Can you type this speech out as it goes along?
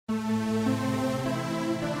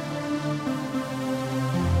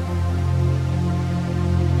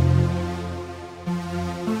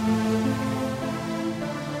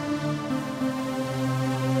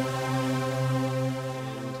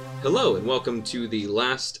Hello, and welcome to the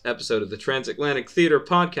last episode of the Transatlantic Theater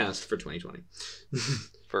Podcast for 2020.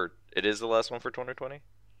 It is the last one for 2020?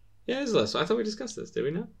 Yeah, it is the last one. I thought we discussed this, did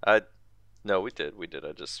we not? No, we did.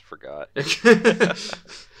 I just forgot. I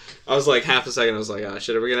was like, half a second, I was like,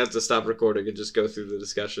 shit, are we going to have to stop recording and just go through the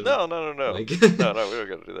discussion? No. Like... no, we don't got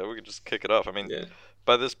to do that. We can just kick it off. I mean, yeah.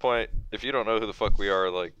 By this point, if you don't know who the fuck we are,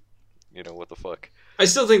 like, you know, what the fuck? I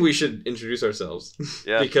still think we should introduce ourselves.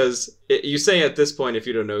 Yeah. Because you say at this point if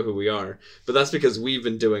you don't know who we are, but that's because we've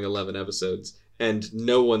been doing 11 episodes and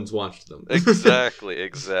no one's watched them. Exactly.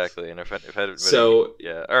 And if anybody, so,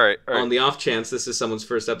 yeah, all right. On the off chance this is someone's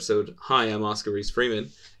first episode, hi, I'm Oscar Reese Freeman,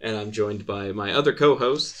 and I'm joined by my other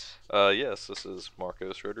co-host. Yes, this is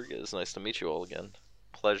Marcos Rodriguez. Nice to meet you all again.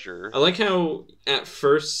 Pleasure. I like how at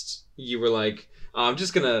first you were like, I'm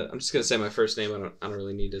just gonna say my first name. I don't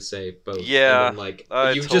really need to say both. Yeah, and then, like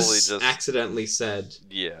you totally just accidentally said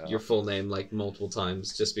your full name like multiple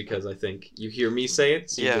times, just because I think you hear me say it,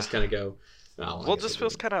 so you just kind of go. Oh, well, it just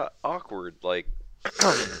feels kind of awkward, like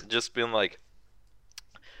just being like,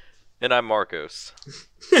 and I'm Marcos.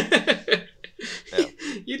 Yeah.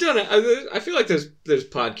 You don't. I feel like there's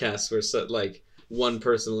podcasts where like one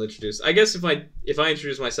person will introduce. I guess if I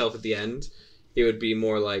introduce myself at the end, it would be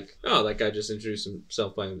more like, oh, that guy just introduced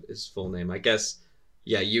himself by his full name. I guess,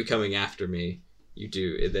 yeah, you coming after me, you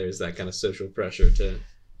do. There's that kind of social pressure to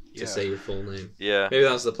say your full name. Yeah. Maybe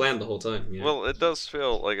that was the plan the whole time. You know? Well, it does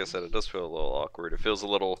feel, like I said, it does feel a little awkward. It feels a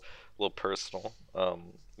little personal.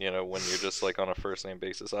 You know, when you're just like on a first name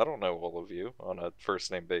basis. I don't know all of you on a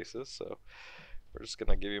first name basis, so we're just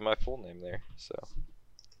gonna give you my full name there. So.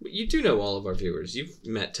 You do know all of our viewers. You've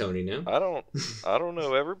met Tony now. I don't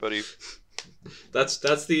know everybody.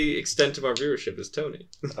 That's the extent of our viewership is Tony.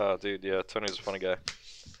 Oh, dude, yeah, Tony's a funny guy.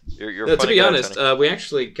 You're no, a funny to be guy, honest, Tony. We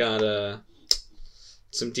actually got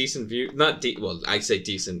some decent views. Well, I say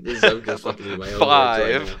decent. I'm just fucking with my own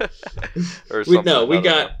 5 right or something.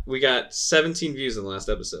 we got 17 views in the last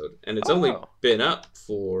episode, and it's only been up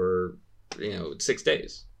for 6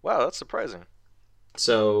 days. Wow, that's surprising.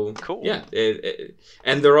 So cool. Yeah,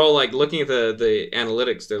 and they're all like looking at the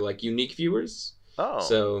analytics. They're like unique viewers. Oh.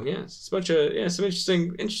 So yeah, it's a bunch of some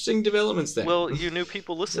interesting developments there. Well, you new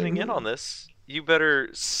people listening in on this, you better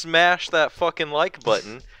smash that fucking like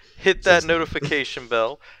button, hit that notification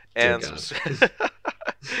bell, and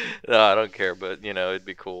no, I don't care, but it'd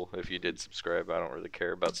be cool if you did subscribe. I don't really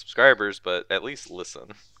care about subscribers, but at least listen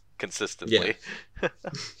consistently. Yeah.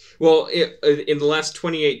 Well, in the last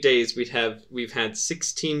 28 days, we've had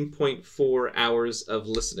 16.4 hours of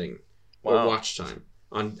listening or watch time.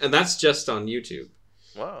 And that's just on YouTube.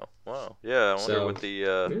 Wow. Yeah, I wonder what the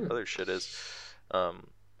other shit is. But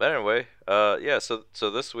anyway, so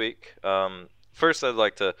this week, first I'd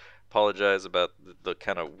like to apologize about the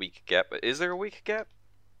kind of week gap. Is there a week gap?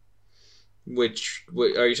 Which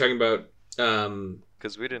are you talking about?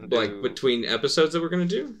 Because we didn't do... between episodes that we're going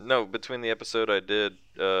to do? No, between the episode I did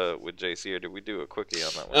with JC, or did we do a quickie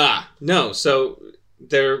on that one? No, so...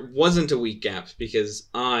 There wasn't a week gap because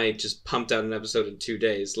I just pumped out an episode in 2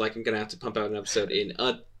 days. Like I'm going to have to pump out an episode in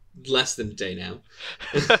less than a day now.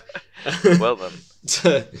 Well then.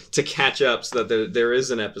 to catch up so that there is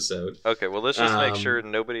an episode. Okay, well let's just make sure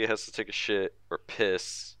nobody has to take a shit or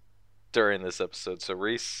piss during this episode. So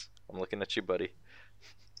Reese, I'm looking at you, buddy.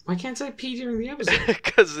 Why can't I pee during the episode?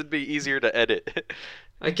 Because it'd be easier to edit.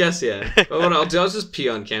 I guess, yeah. But what I'll do, I'll just pee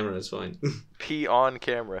on camera. It's fine. Pee on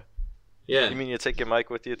camera. Yeah. You mean you take your mic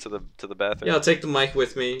with you to the bathroom? Yeah, I'll take the mic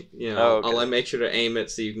with me. I'll make sure to aim it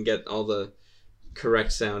so you can get all the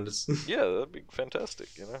correct sounds. Yeah, that'd be fantastic.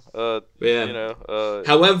 Yeah.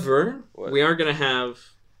 However, we are gonna have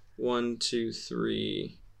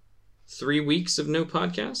 3 weeks of no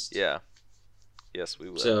podcast. Yeah. Yes, we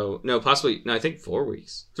will. So I think 4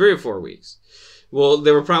 weeks, 3 or 4 weeks. Well,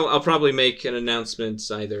 I'll probably make an announcement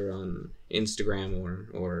either on Instagram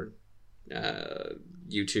or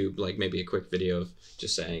YouTube, like maybe a quick video of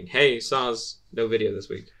just saying, hey, Saws, no video this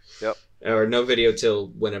week. Yep. Or no video till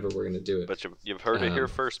whenever we're going to do it. But you've heard it here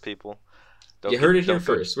first, people. Heard it here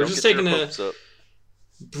first. We're just taking a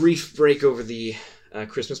brief break over the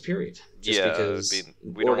Christmas period. Just because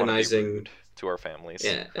we don't want to be rude to our families.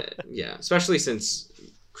 Yeah. Especially since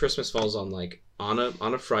Christmas falls on on a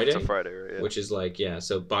Friday. It's a Friday, right? Yeah. Which is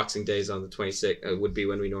so Boxing Day is on the 26th. Would be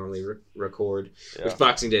when we normally record. Yeah. Which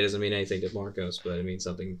Boxing Day doesn't mean anything to Marcos, but it means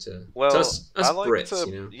something to us I like Brits,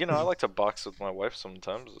 I like to box with my wife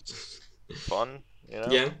sometimes. It's fun,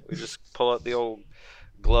 Yeah. We just pull out the old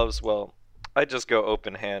gloves. Well, I just go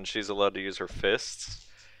open hand. She's allowed to use her fists.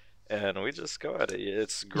 and we just go at it.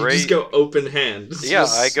 It's You great. just go open hand. Yeah,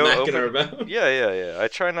 just I go smacking her open. about. Yeah. I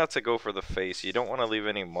try not to go for the face. You don't want to leave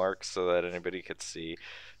any marks so that anybody could see.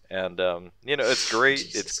 And it's great.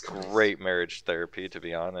 Jesus It's Christ. great marriage therapy, to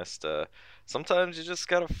be honest. Sometimes you just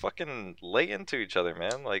gotta fucking lay into each other,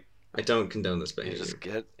 man. Like, I don't condone this you behavior. just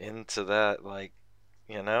get into that, like,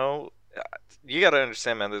 you know, you gotta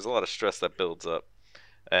understand, man. There's a lot of stress that builds up,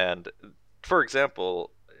 and for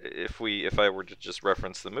example, if I were to just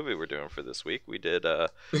reference the movie we're doing for this week, we did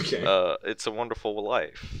Okay. It's a Wonderful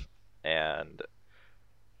Life, and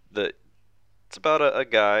it's about a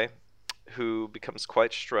guy who becomes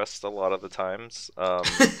quite stressed a lot of the times.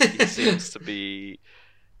 He seems to be,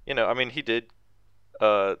 I mean, he did.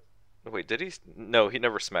 Wait, did he? No, he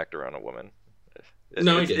never smacked around a woman.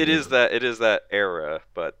 No, he didn't. It is that era,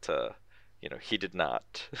 but he did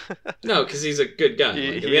not. No, because he's a good guy. He-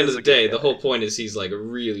 Like, at he the end is of a the day, good the guy. whole point is he's like a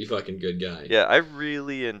really fucking good guy. Yeah, I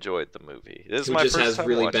really enjoyed the movie. This is Who my just first has time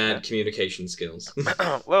really watching bad it. communication skills.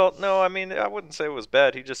 Well, no, I mean, I wouldn't say it was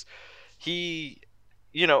bad. He,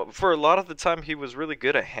 for a lot of the time, he was really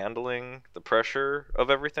good at handling the pressure of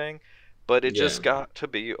everything, but it just Yeah. got to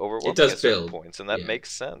be overwhelming It does at certain build. points, and that Yeah.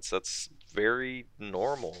 makes sense. That's very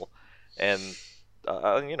normal, and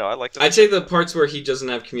I like that. I'd say the parts where he doesn't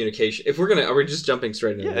have communication. Are we just jumping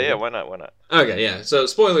straight into Yeah, why not? Why not? Okay, yeah. So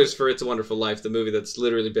spoilers for It's a Wonderful Life, the movie that's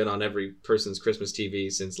literally been on every person's Christmas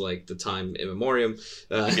TV since like the time immemorium.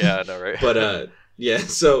 Yeah, I know, right? But yeah.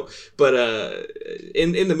 So, but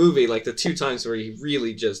in the movie, like the two times where he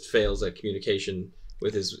really just fails at communication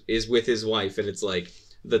with his wife, and it's like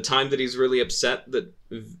the time that he's really upset that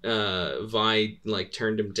Vi like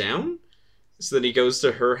turned him down, so then he goes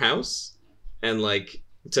to her house and like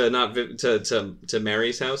to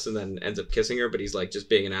Mary's house and then ends up kissing her, but he's like just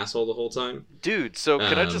being an asshole the whole time. Dude, so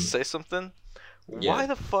can I just Um, say something? yeah. Why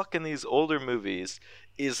the fuck in these older movies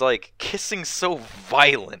is like kissing so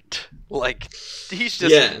violent? Like he's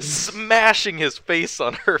just Yeah. smashing his face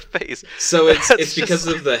on her face. So it's That's because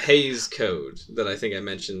just of the Hays Code that I think I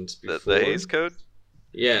mentioned The, before. the Hays Code?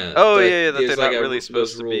 Yeah. Oh yeah, that there's they're not like really those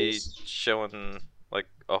supposed to be rules. showing like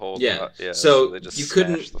a whole Yeah. lot. Yeah. So they just you smash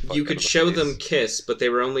couldn't the fuck you out could of the show face. them kiss, but they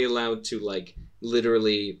were only allowed to like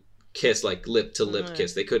literally kiss, like lip to lip Mm.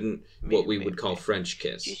 kiss. They couldn't what we would call French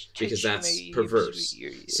kiss because that's perverse.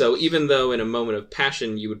 So even though in a moment of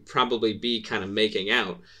passion you would probably be kind of making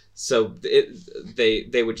out, so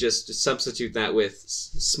they would just substitute that with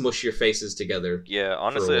smush your faces together. Yeah,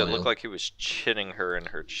 honestly, it while. looked like he was chinning her in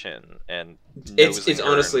her chin and It's nosing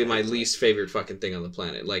her honestly in my her- least favorite fucking thing on the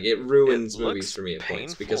planet. Like it ruins It movies looks for me at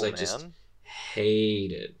points painful, because I just man.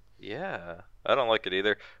 hate it. Yeah, I don't like it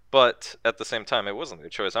either. But at the same time, it wasn't their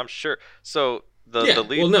choice. I'm sure. So the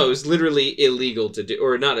lead. Well, no, it was literally illegal to do,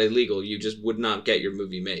 or not illegal. You just would not get your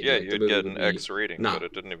movie made. Yeah, Like, the you'd movie get would an be X rating, not- but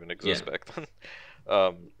it didn't even exist yeah. back then.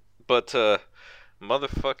 But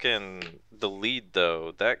motherfucking the lead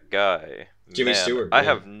though, that guy, Jimmy man, Stewart, I yeah.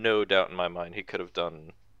 have no doubt in my mind he could have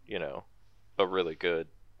done, a really good,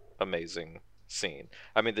 amazing scene.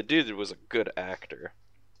 I mean, the dude was a good actor.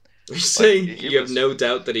 Are you saying he you have was- no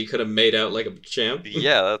doubt that he could have made out like a champ?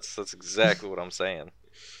 Yeah, that's exactly what I'm saying.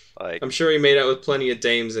 Like, I'm sure he made out with plenty of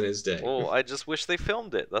dames in his day. well, I just wish they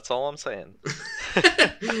filmed it. That's all I'm saying.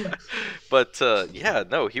 But yeah,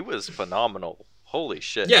 no, he was phenomenal. Holy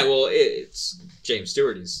shit. Yeah, well, it's James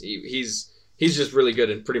Stewart. He's just really good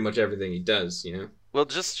in pretty much everything he does. You know. Well,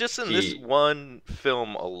 just in this He- one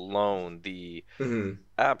film alone, the hmm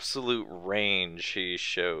absolute range he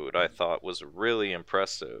showed, I thought was really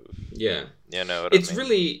impressive. Yeah. You know what It's I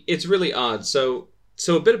mean? really odd. So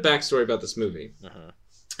a bit of backstory about this movie. Mhm.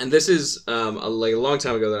 And this is a long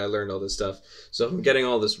time ago that I learned all this stuff. So if I'm getting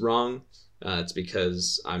all this wrong, it's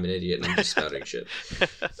because I'm an idiot and I'm just spouting shit.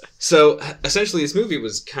 So essentially, this movie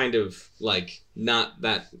was kind of like not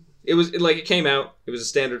that. It came out. It was a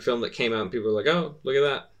standard film that came out, and people were like, "Oh, look at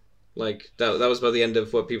that!" Like that was about the end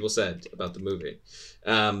of what people said about the movie.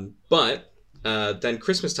 But then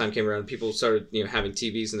Christmas time came around, and people started having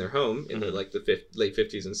TVs in their home in the late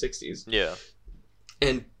 50s and 60s, Yeah.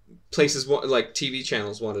 and places like TV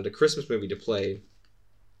channels wanted a Christmas movie to play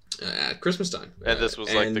at Christmas time. And this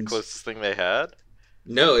was like the and- closest thing they had?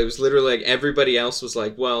 No, it was literally like everybody else was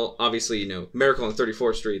like, well, obviously, Miracle on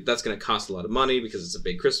 34th Street, that's going to cost a lot of money because it's a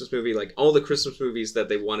big Christmas movie. Like all the Christmas movies that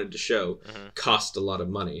they wanted to show Mhm. cost a lot of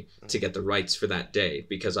money to get the rights for that day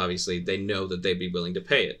because obviously they know that they'd be willing to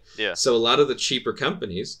pay it. Yeah. So a lot of the cheaper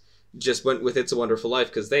companies just went with It's a Wonderful Life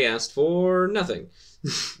because they asked for nothing.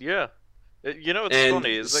 Yeah. You know what's And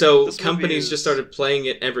funny is so this movie companies is... just started playing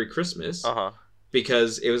it every Christmas. Uh-huh.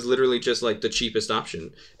 because it was literally just like the cheapest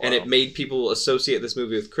option. And it made people associate this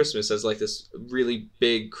movie with Christmas as like this really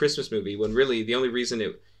big Christmas movie, when really the only reason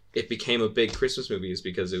it became a big Christmas movie is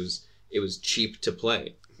because it was cheap to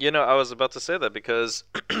play. You know, I was about to say that because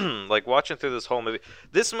like watching through this whole movie,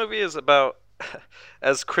 this movie is about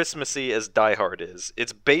as Christmassy as Die Hard is.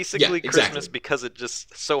 It's basically Christmas because it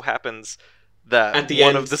just so happens that at the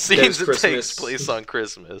one of the scenes it takes place on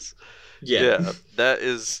Christmas. Yeah, that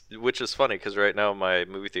is, which is funny because right now my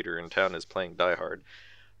movie theater in town is playing Die Hard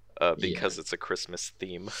because it's a Christmas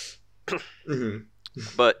theme.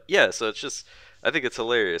 But yeah, so it's just, I think it's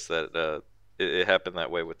hilarious that it happened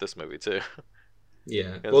that way with this movie too.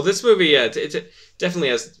 Yeah. Well, this movie, it definitely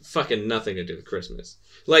has fucking nothing to do with Christmas.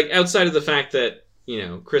 Like, outside of the fact that, you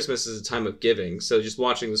know, Christmas is a time of giving, so just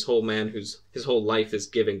watching this whole man whose his whole life is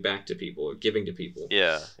giving back to people, or giving to people.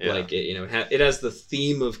 Yeah. Like, it has the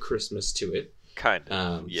theme of Christmas to it. Kind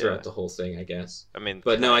of. Throughout the whole thing, I guess. I mean...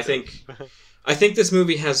 But no, I think this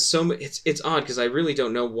movie has so much... It's odd, because I really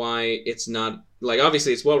don't know why it's not... Like,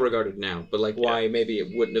 obviously, it's well-regarded now, but, like, why maybe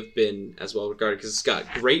it wouldn't have been as well-regarded, because it's got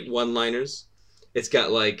great one-liners. It's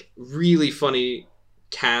got, like, really funny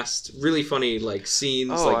cast, really funny, like,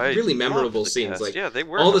 scenes, really memorable scenes. Cast. Like, yeah, they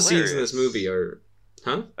were all hilarious. The scenes in this movie are...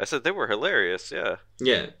 Huh? I said they were hilarious, yeah.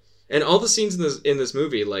 Yeah. And all the scenes in this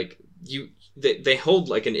movie, like, they hold,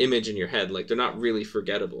 like, an image in your head. Like, they're not really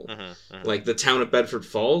forgettable. Like, the town of Bedford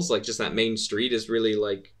Falls, like, just that main street is really,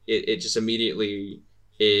 like... It just immediately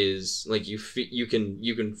is... Like, you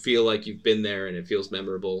can feel like you've been there, and it feels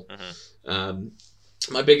memorable.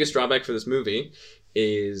 My biggest drawback for this movie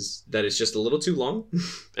is that it's just a little too long.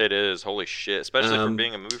 It is, holy shit. Especially for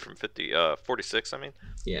being a movie from 46, I mean.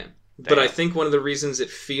 Yeah. Damn. But I think one of the reasons it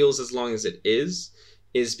feels as long as it is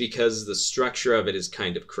because the structure of it is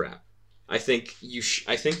kind of crap. I think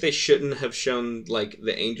I think they shouldn't have shown, like,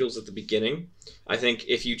 the angels at the beginning. I think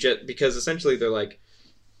if you because essentially they're like,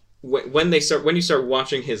 when you start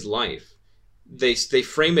watching his life, they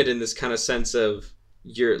frame it in this kind of sense of,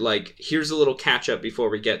 you're like, here's a little catch up before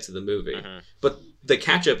we get to the movie. But the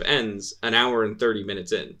catch up ends an hour and 30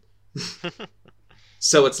 minutes in.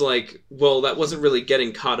 So it's like, well, that wasn't really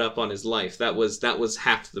getting caught up on his life. That was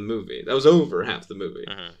half the movie. That was over half the movie.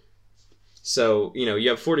 So, you know, you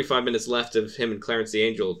have 45 minutes left of him and Clarence the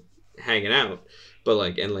Angel hanging out, but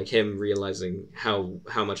like, and like him realizing how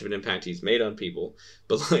much of an impact he's made on people.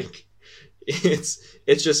 But like, it's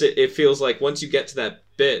just, it feels like once you get to that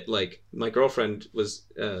bit, like, my girlfriend was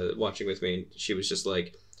watching with me, and she was just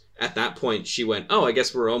like, at that point she went, oh, I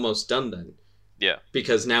guess we're almost done then. Yeah.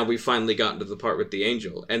 Because now we've finally gotten to the part with the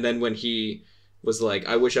angel. And then when he was like,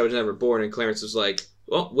 I wish I was never born, and Clarence was like,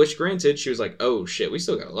 well, wish granted, she was like, oh shit, we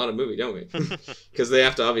still got a lot of movie, don't we? Because they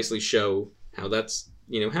have to obviously show how that's,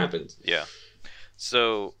 you know, happened. Yeah.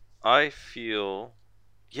 So I feel,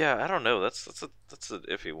 I don't know, that's an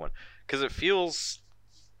iffy one, because it feels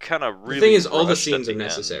kind of really. The thing is, all the scenes are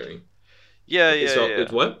necessary. End. Yeah.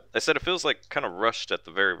 It's what? I said it feels like kind of rushed at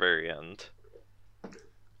the very, very end.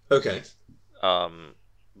 Okay.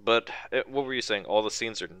 But what were you saying? All the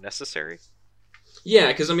scenes are necessary? Yeah,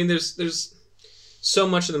 because I mean, there's so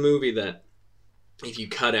much of the movie that if you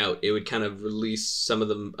cut out, it would kind of release some of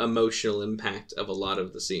the emotional impact of a lot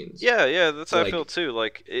of the scenes. Yeah, that's how I feel too.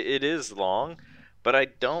 Like, it is long, but I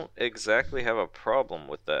don't exactly have a problem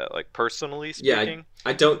with that. Like, personally speaking. Yeah,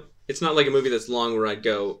 I don't. It's not like a movie that's long where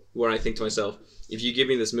I think to myself, if you give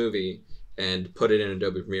me this movie and put it in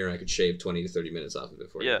Adobe Premiere, I could shave 20 to 30 minutes off of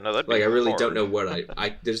it for you. Yeah, no, that'd be like, I really hard. don't know what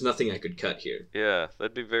I there's nothing I could cut here. Yeah,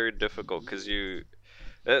 that'd be very difficult, because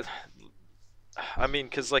I mean,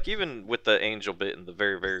 because, like, even with the angel bit in the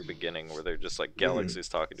very, very beginning, where they're just, like, galaxies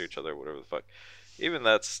talking to each other, whatever the fuck, even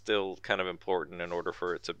that's still kind of important in order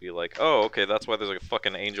for it to be like, oh, okay, that's why there's, like, a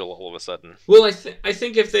fucking angel all of a sudden. Well, I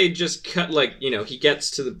think if they just cut, like, you know, he gets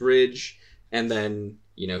to the bridge, and then,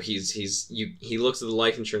 you know, he looks at the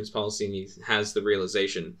life insurance policy, and he has the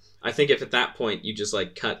realization. I think if at that point you just,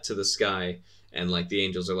 like, cut to the sky, and, like, the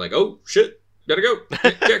angels are like, oh, shit, gotta go,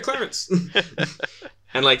 get Clarence.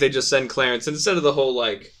 And, like, they just send Clarence, instead of the whole,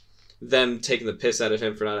 like, them taking the piss out of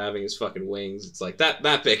him for not having his fucking wings, it's like, that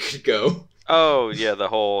bit could go. Oh, yeah,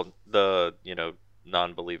 the you know,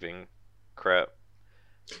 non-believing crap.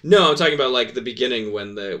 No, I'm talking about, like, the beginning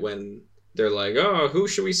when they're like, oh, who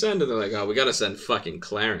should we send? And they're like, oh, we gotta send fucking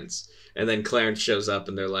Clarence. And then Clarence shows up,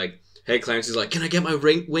 and they're like, hey, Clarence is like, can I get my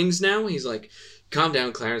wings now? He's like, calm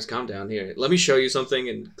down, Clarence, calm down. Here, let me show you something.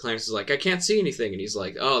 And Clarence is like, I can't see anything. And he's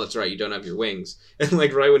like, oh, that's right, you don't have your wings. And,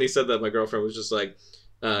 like, right when he said that, my girlfriend was just like,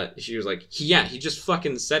 she was like, he just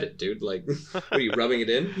fucking said it, dude. Like, what are you, rubbing it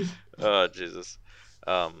in? Oh, Jesus.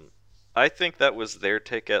 I think that was their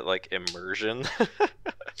take at like immersion.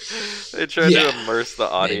 They tried to immerse the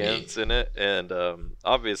audience in it, and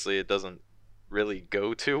obviously it doesn't really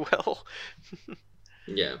go too well.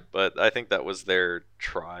 Yeah. But I think that was their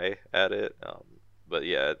try at it. But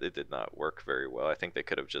yeah, it did not work very well. I think they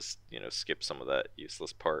could have just, skipped some of that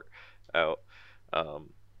useless part out.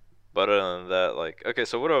 But other than that, like, okay,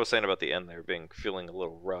 so what I was saying about the end there feeling a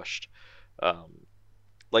little rushed,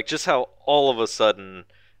 like just how all of a sudden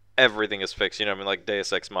everything is fixed. You know what I mean? Like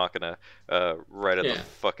Deus Ex Machina, right at the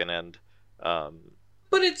fucking end.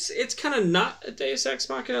 But it's kind of not a Deus Ex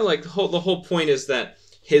Machina. Like the whole point is that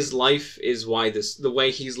his life is why the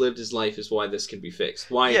way he's lived his life is why this can be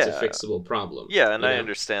fixed. Why it's a fixable problem. Yeah, and I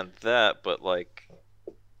understand that, but like,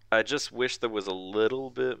 I just wish there was a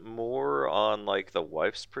little bit more on like the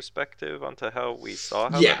wife's perspective onto how we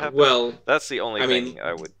saw how that happened. Well, that's the only thing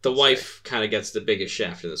I would. The wife kind of gets the biggest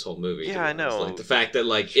shaft in this whole movie. Yeah, I know. Like the fact that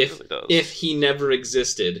like if he never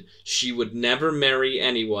existed, she would never marry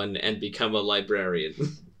anyone and become a librarian.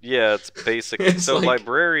 Yeah, it's basically so. Like,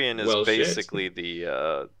 librarian is basically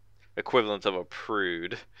the equivalent of a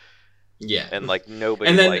prude. Yeah, and like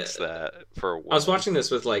nobody likes that for a woman. I was watching this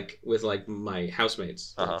with my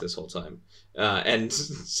housemates this whole time, and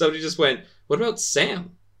somebody just went, "What about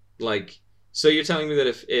Sam?" Like, so you're telling me that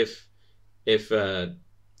if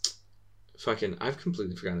fucking I've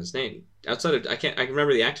completely forgotten his name. Outside of I can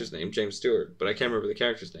remember the actor's name, James Stewart, but I can't remember the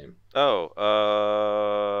character's name. Oh,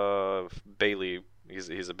 Bailey. He's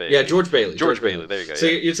a Bailey. Yeah, George Bailey. George Bailey. There you go. So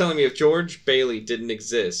you're telling me if George Bailey didn't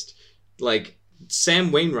exist, like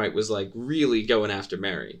Sam Wainwright was like really going after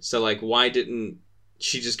Mary. So like, why didn't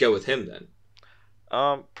she just go with him then?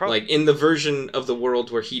 Probably like in the version of the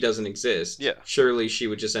world where he doesn't exist. Yeah. Surely she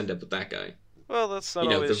would just end up with that guy. Well, that's not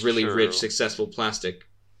always the really true. rich, successful plastic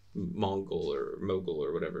Mongol or Mogul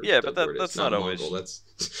or whatever. Yeah, but that's not always. Mongol, that's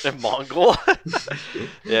Mongol.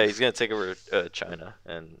 Yeah, he's gonna take over China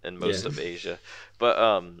and most of Asia, but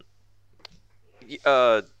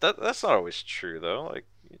that's not always true though. Like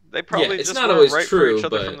they probably just weren't right for each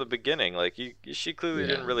other from the beginning. Like she clearly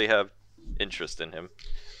didn't really have interest in him.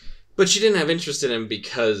 But she didn't have interest in him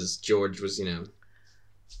because George was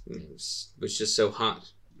was just so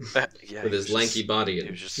hot. With his lanky body. He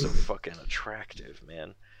was just so fucking attractive,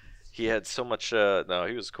 man. He had so much. No,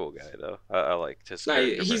 he was a cool guy though. I liked his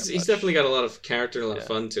character. He's definitely got a lot of character and a lot of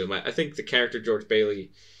fun to him. I think the character George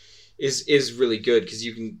Bailey is really good because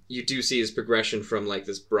you do see his progression from like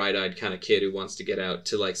this bright-eyed kind of kid who wants to get out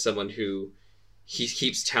to like someone who he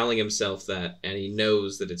keeps telling himself that, and he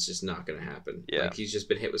knows that it's just not going to happen. Yeah, like he's just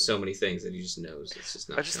been hit with so many things that he just knows it's just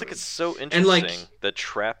not. I just think it's so interesting the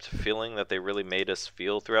trapped feeling that they really made us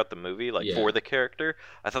feel throughout the movie, like for the character.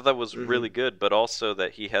 I thought that was really good, but also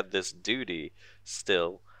that he had this duty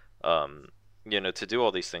still, to do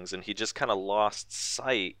all these things, and he just kind of lost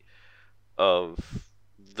sight of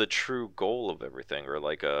the true goal of everything, or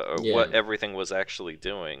like what everything was actually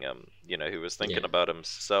doing. He was thinking about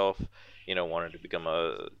himself. Wanted to become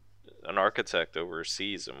an architect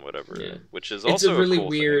overseas and whatever, which is also a really cool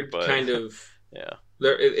weird thing, but, kind of yeah.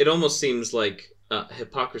 It almost seems like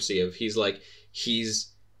hypocrisy of he's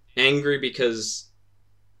angry because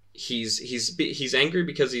he's angry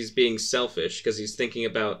because he's being selfish because he's thinking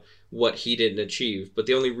about what he didn't achieve, but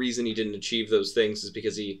the only reason he didn't achieve those things is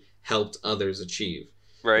because he helped others achieve.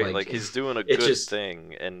 Right, like he's doing a good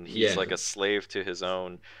thing, and he's like a slave to his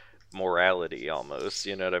own morality almost,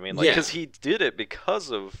 you know what I mean? Like, because he did it because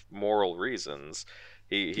of moral reasons.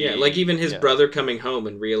 Like even his brother coming home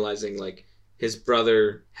and realizing like his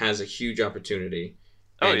brother has a huge opportunity,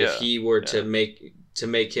 and if he were to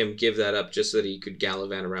make him give that up just so that he could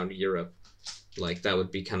gallivant around Europe, like that would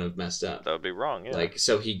be kind of messed up. That would be wrong. Yeah. Like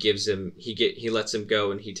so he lets him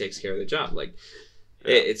go and he takes care of the job. Like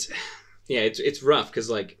it's rough because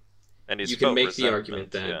like and you can make the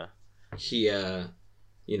argument that he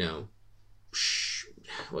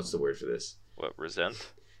what's the word for this? What,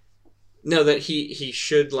 resent? No, that he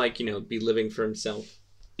should be living for himself.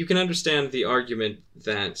 You can understand the argument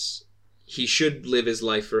that he should live his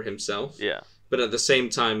life for himself. Yeah. But at the same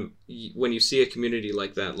time, when you see a community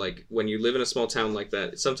like that, like when you live in a small town like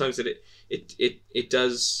that, sometimes it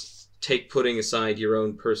does take putting aside your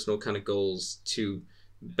own personal kind of goals to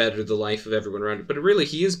better the life of everyone around you. But really,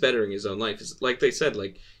 he is bettering his own life. It's like they said,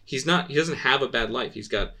 like he doesn't have a bad life. He's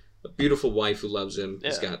got a beautiful wife who loves him. Yeah.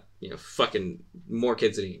 He's got fucking more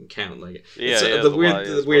kids than he can count. Like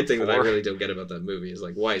the weird thing that I really don't get about that movie is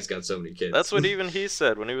like why he's got so many kids. That's what even he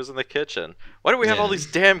said when he was in the kitchen. Why do we have all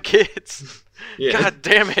these damn kids? God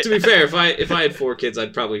damn it. To be fair, if I had 4 kids,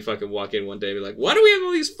 I'd probably fucking walk in one day and be like, why do we have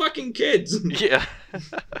all these fucking kids? Yeah.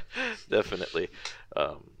 Definitely.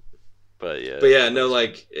 But yeah. But yeah, no,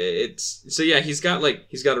 like it's so yeah. He's got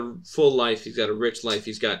a full life. He's got a rich life.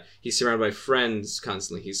 He's surrounded by friends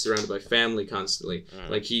constantly. He's surrounded by family constantly.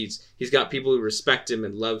 Like he's got people who respect him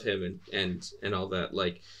and love him and all that.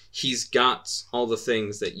 Like he's got all the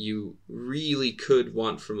things that you really could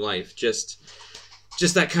want from life. Just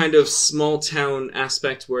that kind of small town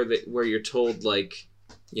aspect where you're told like,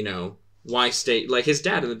 you know, why stay, like his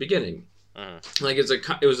dad in the beginning. Like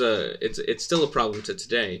it's still a problem to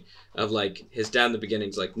today of like his dad in the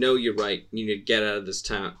beginning's like, no, you're right, you need to get out of this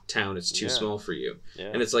town, it's too small for you.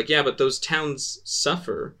 And it's like, yeah, but those towns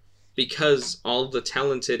suffer because all the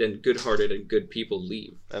talented and good-hearted and good people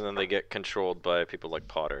leave, and then they get controlled by people like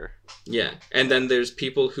Potter. And then there's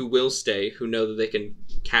people who will stay, who know that they can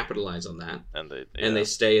capitalize on that, and they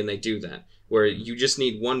stay and they do that. Where you just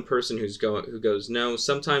need one person who goes, no,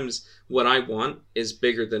 sometimes what I want is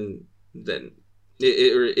bigger than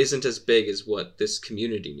it or isn't as big as what this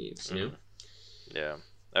community needs, you know? Yeah,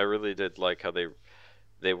 I really did like how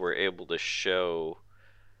they were able to show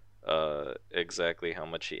exactly how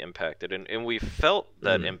much he impacted, and we felt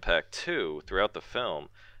that impact too throughout the film.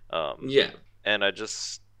 And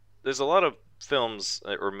there's a lot of films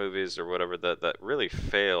or movies or whatever that really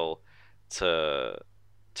fail to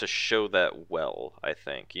show that well, I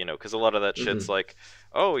think, you know, because a lot of that shit's like,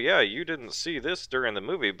 oh yeah, you didn't see this during the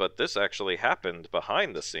movie, but this actually happened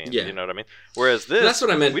behind the scenes. You know what I mean? Whereas that's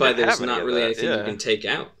what I meant by there's not really anything you can take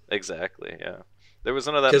out. Exactly. Yeah. There was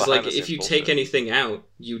none of that. Because like if you take anything out,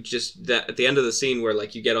 you just at the end of the scene where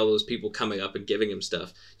like you get all those people coming up and giving him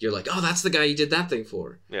stuff, you're like, oh, that's the guy you did that thing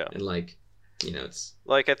for. Yeah. And like, you know, it's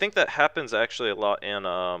like I think that happens actually a lot in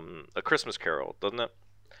A Christmas Carol, doesn't it?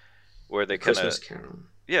 Where they kind of Christmas Carol.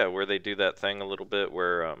 Yeah, where they do that thing a little bit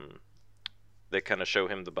where they kind of show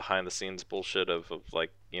him the behind the scenes bullshit of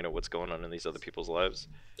like, you know, what's going on in these other people's lives.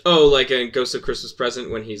 Oh, like in Ghost of Christmas Present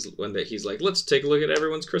when he's like, let's take a look at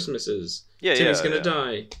everyone's Christmases. Yeah, Timmy's gonna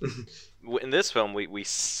die. In this film, we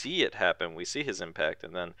see it happen. We see his impact,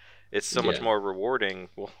 and then it's so much more rewarding.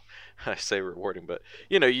 Well, I say rewarding, but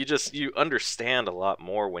you know, you understand a lot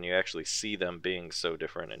more when you actually see them being so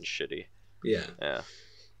different and shitty. Yeah. Yeah.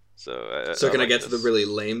 So can I get to the really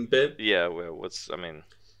lame bit? Yeah. Well, it's a movie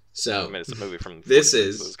from this 46,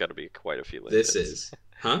 is so there's got to be quite a few lame this bits. Is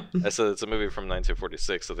huh? I said it's a movie from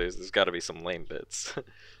 1946, so there's got to be some lame bits.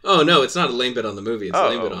 Oh no, it's not a lame bit on the movie. It's a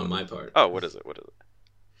lame bit on my part. Oh, what is it?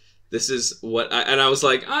 This is what I was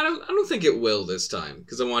like. I don't think it will this time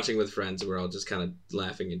because I'm watching with friends and we're all just kind of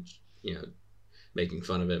laughing and, you know, making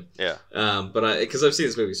fun of it. Yeah. But because I've seen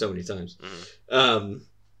this movie so many times.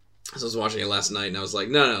 So I was watching it last night and I was like,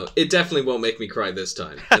 no, it definitely won't make me cry this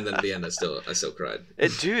time. And then at the end, I still cried.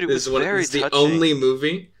 It was very touching.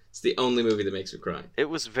 It's the only movie that makes me cry. It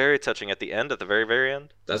was very touching at the end, at the very, very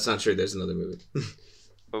end. That's not true. There's another movie.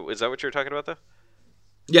 Oh, is that what you were talking about, though?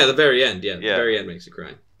 Yeah, the very end. Yeah, the very end makes you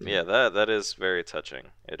cry. Yeah, that is very touching.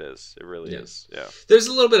 It is. It really is. Yeah. There's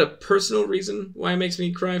a little bit of personal reason why it makes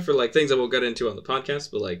me cry for like things I will get into on the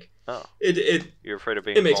podcast, but like, you're afraid of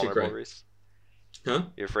being makes vulnerable, me cry. Reese? Huh?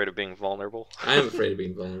 You're afraid of being vulnerable? I am afraid of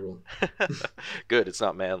being vulnerable. Good, it's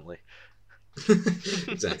not manly.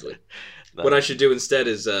 Exactly. No. What I should do instead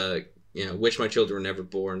is, wish my children were never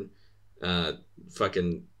born.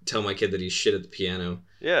 Fucking tell my kid that he's shit at the piano.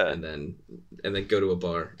 Yeah. And then go to a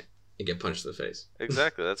bar and get punched in the face.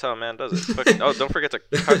 Exactly. That's how a man does it. Don't forget to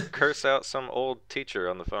curse out some old teacher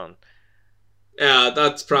on the phone. Yeah,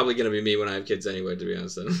 that's probably gonna be me when I have kids anyway. To be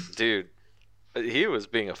honest, dude. He was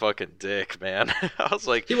being a fucking dick, man. I was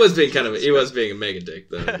like, he was being a mega dick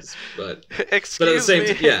though. But excuse but at the same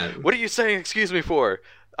me. Yeah. What are you saying? Excuse me for?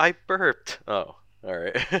 I burped. Oh, all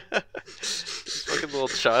right. Fucking little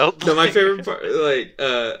child. No, my favorite part, like,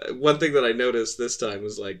 one thing that I noticed this time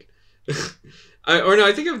was like,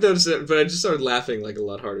 I think I've noticed it, but I just started laughing like a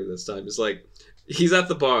lot harder this time. It's like, he's at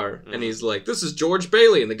the bar and he's like, "This is George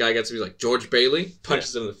Bailey," and the guy gets him. He's like, "George Bailey?"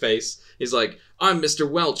 Punches him in the face. He's like, "I'm Mr.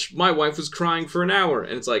 Welch. My wife was crying for an hour."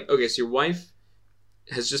 And it's like, okay, so your wife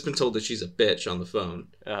has just been told that she's a bitch on the phone.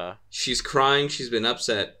 Uh-huh. She's crying. She's been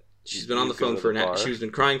upset. She's been on the phone for an hour. She's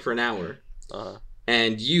been crying for an hour. Uh-huh.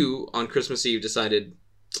 And you on Christmas Eve decided,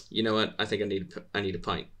 you know what? I think I need a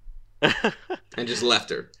pint, and just left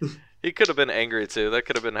her. He could have been angry too. That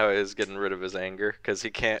could have been how he was getting rid of his anger, because he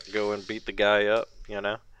can't go and beat the guy up, you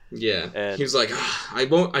know? Yeah. And he was like, I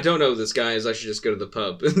don't know who this guy is. I should just go to the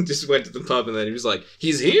pub. Just went to the pub, and then he was like,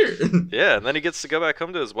 he's here. Yeah, and then he gets to go back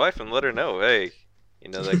home to his wife and let her know, hey, you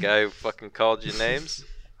know that guy who fucking called you names?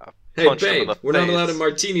 Hey, babe, we're not allowed in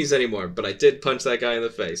martinis anymore, but I did punch that guy in the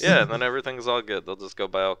face. Yeah, and then everything's all good. They'll just go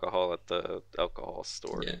buy alcohol at the alcohol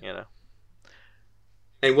store, you know?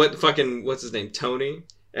 And what's his name? Tony?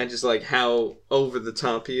 and just like how over the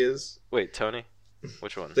top he is. Wait, Tony?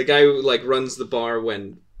 Which one? The guy who like runs the bar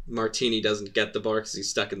when Martini doesn't get the bar because he's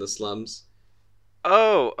stuck in the slums.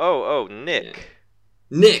 Oh, Nick. Yeah.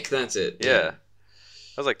 Nick, that's it. Yeah.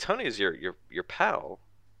 I was like, Tony's your pal.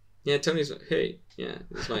 Yeah, Tony's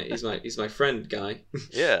he's my friend guy.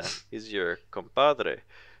 Yeah, he's your compadre.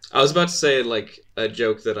 I was about to say like a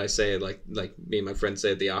joke that I say like me and my friends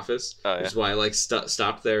say at the office, which is why I like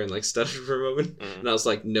stopped there and like stuttered for a moment, and I was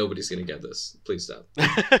like, nobody's gonna get this. Please stop.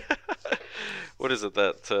 What is it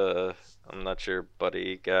that I'm not your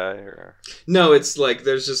buddy guy or? No, it's like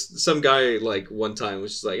there's just some guy like one time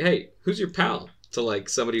was just like, hey, who's your pal? To like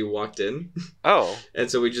somebody who walked in. Oh.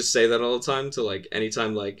 And so we just say that all the time to like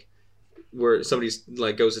anytime like where somebody's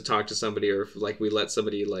like goes to talk to somebody, or if, like we let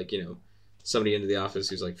somebody like, you know, somebody into the office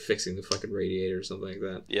who's like fixing the fucking radiator or something like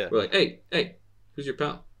that. Yeah. We're like, hey, who's your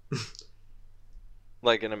pal?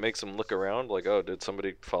 Like, and it makes them look around like, oh, did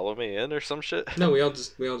somebody follow me in or some shit? No, we all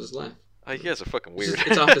just laugh. Oh, you guys are fucking weird.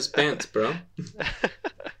 It's office bants, bro.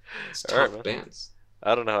 It's top right, bants.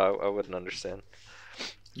 I don't know. I wouldn't understand.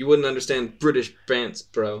 You wouldn't understand British bants,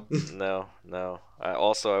 bro. No.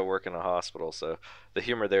 I work in a hospital, so the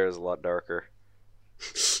humor there is a lot darker.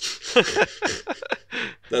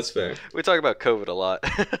 That's fair. We talk about COVID a lot.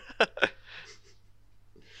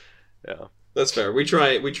 Yeah. That's fair. We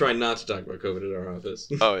try not to talk about COVID at our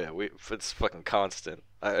office. Oh yeah, it's fucking constant.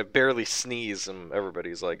 I barely sneeze and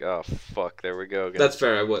everybody's like, "Oh fuck, there we go again." That's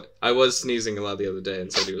fair. I was sneezing a lot the other day,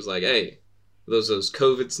 and somebody was like, "Hey, those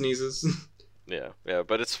COVID sneezes." Yeah,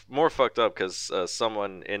 but it's more fucked up because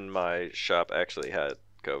someone in my shop actually had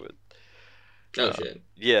COVID. Oh shit.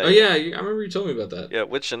 Yeah. Oh yeah, I remember you told me about that. Yeah,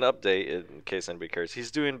 which an update in case anybody cares.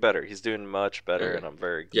 He's doing better. He's doing much better, Okay. and I'm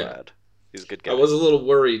very glad. Yeah. He's a good guy. I was a little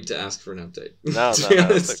worried to ask for an update. No,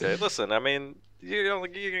 it's okay. Listen, I mean, you're gonna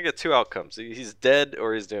get two outcomes. He's dead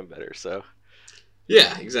or he's doing better. So.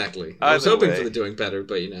 Yeah, exactly. I was Either hoping way. for the doing better,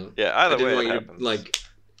 but you know. Yeah, either I didn't way want it you happens. to like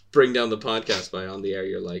bring down the podcast by on the air.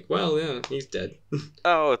 You're like, well, yeah, he's dead.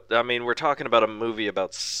 Oh, I mean, we're talking about a movie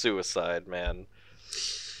about suicide, man.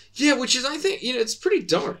 Yeah, which is, I think, you know, it's pretty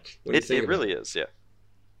dark. It really is, yeah.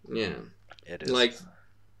 Yeah. It is. Like,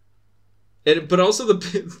 but also the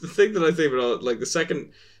thing that I think about, like, the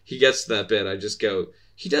second he gets to that bit, I just go,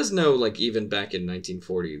 he does know, like, even back in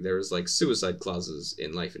 1940, there was, like, suicide clauses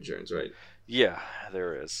in life insurance, right? Yeah,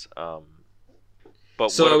 there is. But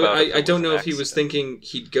so what about if I it don't was know an if he was accident? thinking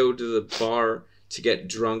he'd go to the bar to get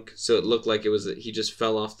drunk, so it looked like it was that he just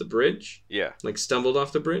fell off the bridge, Yeah, like stumbled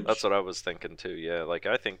off the bridge. that's what I was thinking too. Yeah, like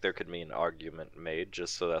I think there could be an argument made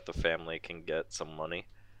just so that the family can get some money.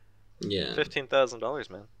 Yeah. $15,000,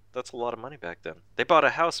 man. That's a lot of money back then. They bought a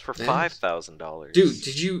house for $5,000. Dude,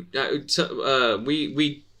 did you?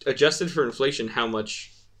 We adjusted for inflation how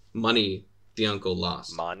much money the uncle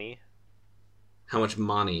lost. Money? How much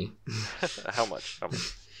money? How much?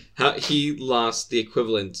 How he lost the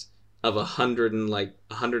equivalent of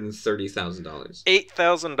 $130,000.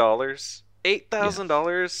 $8,000.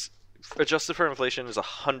 $8,000 adjusted for inflation is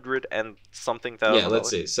 $100 and something thousand. Yeah, let's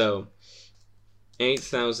see. So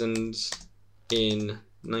 8,000 in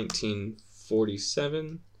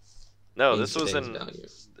 1947. No, this was today's in. value.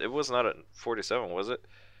 It was not at 47, was it?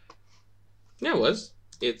 Yeah, it was.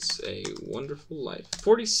 It's a Wonderful Life.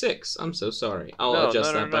 46. I'm so sorry. I'll No,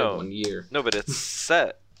 adjust no, that no. by 1 year. No, but it's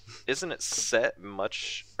set. Isn't it set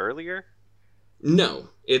much earlier? No,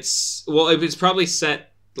 it's probably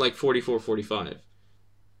set like 44, 45.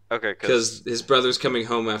 Okay, Because his brother's coming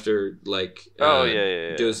home after like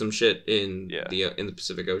yeah. doing some shit in Yeah. the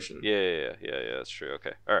Pacific Ocean. Yeah, that's true.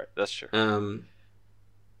 Okay, all right, that's true.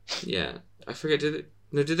 Yeah, I forget. Did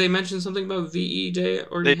they mention something about VE Day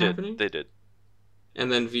already happening? They did. And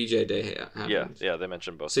then VJ Day happened. Yeah, they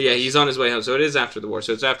mentioned both. So yeah, he's on his way home. So it is after the war.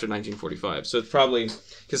 So it's after 1945. So it's probably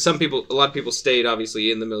because a lot of people stayed obviously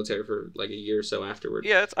in the military for like a year or so afterward.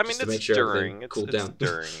 Yeah, it's to make sure during. It's down.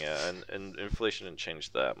 during, yeah, and inflation didn't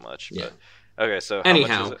change that much. Yeah. But, okay, so Anyhow,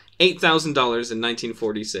 how much is it? $8,000 in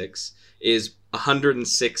 1946 is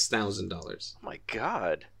 $106,000. Oh my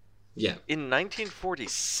god. Yeah. In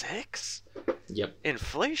 1946? Yep.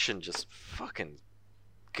 Inflation just fucking.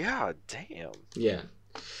 God damn. Yeah.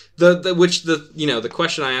 The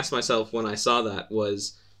question I asked myself when I saw that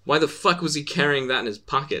was, why the fuck was he carrying that in his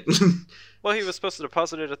pocket? Well, he was supposed to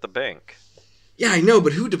deposit it at the bank. Yeah, I know,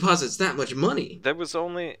 but who deposits that much money? That was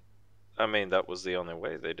only. I mean, that was the only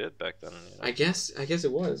way they did back then. You know? I guess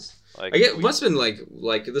it was. Like, It must have been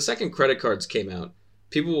like the second credit cards came out.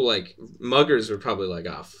 People like muggers were probably like,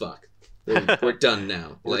 "Oh fuck, we're done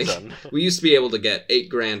now." We're like done. we used to be able to get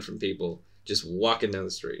 $8,000 from people just walking down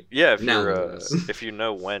the street. Yeah, Now if you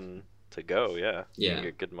know when to go. Yeah, you Yeah. can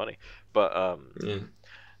get good money. But Yeah.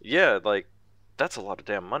 yeah, like that's a lot of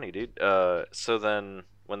damn money, dude. So then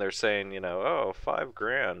when they're saying, oh,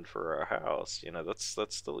 $5,000 for a house,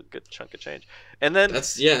 that's still a good chunk of change. And then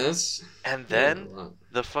That's and yeah, a then lot.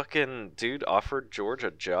 the fucking dude offered George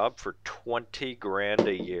a job for $20,000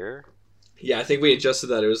 a year. Yeah, I think we adjusted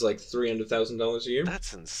that. It was like $300,000 a year.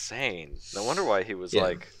 That's insane. No wonder why he was Yeah.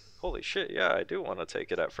 like, holy shit, yeah, I do want to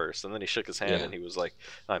take it at first. And then he shook his hand Yeah. and he was like,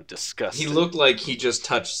 I'm disgusted. He looked like he just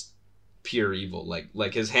touched pure evil.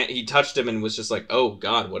 Like his hand, he touched him and was just like, oh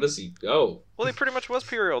God, what does he? Oh. Well, he pretty much was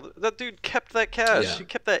pure evil. That dude kept that cash. Yeah. He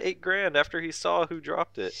kept that $8,000 after he saw who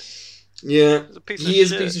dropped it. Yeah, He's a piece he of is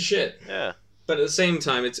shit. a piece of shit. Yeah. But at the same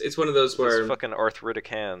time, it's one of those where Those fucking arthritic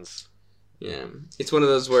hands. yeah, it's one of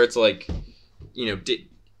those where it's like,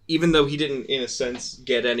 even though he didn't, in a sense,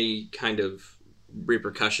 get any kind of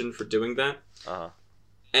repercussion for doing that,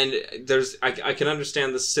 and I can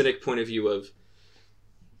understand the cynic point of view of,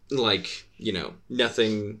 like,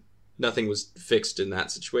 nothing was fixed in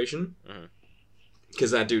that situation,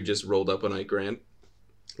 because that dude just rolled up on $8,000,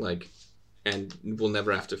 like, and will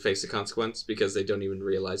never have to face a consequence because they don't even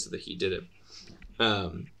realize that he did it.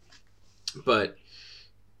 But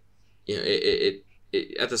it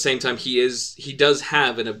at the same time, he does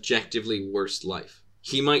have an objectively worse life.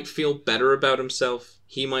 He might feel better about himself.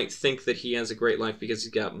 He might think that he has a great life because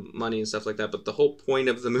he's got money and stuff like that. But the whole point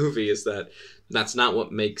of the movie is that that's not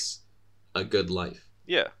what makes a good life.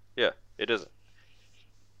 Yeah, it isn't.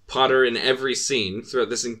 Potter, in every scene throughout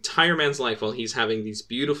this entire man's life, while he's having these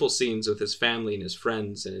beautiful scenes with his family and his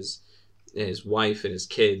friends and his wife and his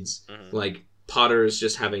kids, like, Potter is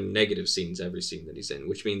just having negative scenes every scene that he's in,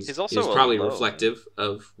 which means he's probably alone. reflective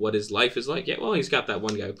of what his life is like. Yeah, well, he's got that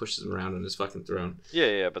one guy who pushes him around on his fucking throne.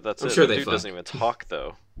 Yeah, but that's I'm it. sure The they dude fuck. doesn't even talk,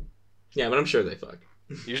 though. Yeah, but I'm sure they fuck.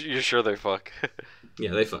 You're sure they fuck?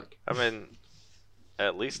 Yeah, they fuck. I mean,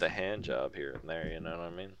 at least a hand job here and there, you know what I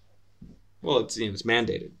mean? Well, it's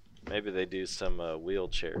mandated. Maybe they do some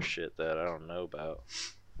wheelchair shit that I don't know about.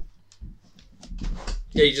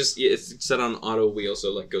 Yeah, it's set on auto wheel,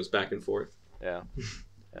 so it goes back and forth. Yeah.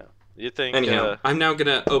 You think? Anyhow, I'm now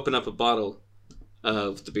gonna open up a bottle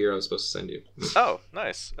of the beer I was supposed to send you. Oh,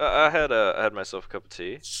 nice. I had myself a cup of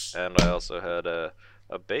tea, and I also had a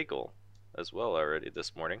bagel as well already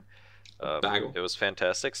this morning. Bagel. It was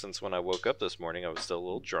fantastic since when I woke up this morning I was still a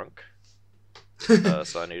little drunk.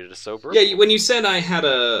 So I needed a sober. Yeah, when you said I had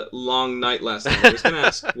a long night last night, I was going to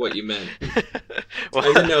ask what you meant. Well,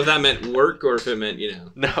 I didn't know if that meant work or if it meant,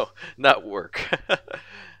 No, not work.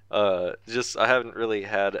 Just I haven't really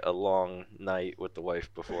had a long night with the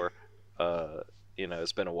wife before.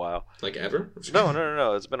 It's been a while. Like ever?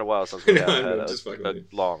 No. It's been a while since we No, had I'm a just fucking with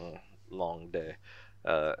you. long day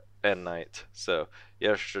and night. So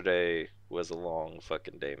yesterday was a long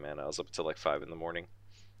fucking day, man. I was up until like 5 in the morning.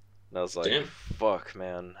 And I was like, Damn. fuck,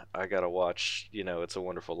 man, I gotta watch, It's a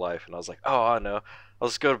Wonderful Life. And I was like, oh, I know. I'll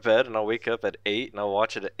just go to bed and I'll wake up at 8 and I'll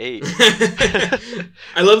watch it at 8.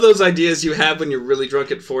 I love those ideas you have when you're really drunk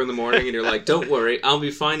at 4 in the morning and you're like, don't worry, I'll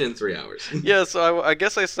be fine in 3 hours. Yeah, so I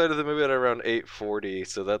guess I started the movie at around 8:40,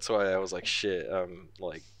 so that's why I was like, shit, I'm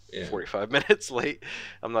like 45 minutes late.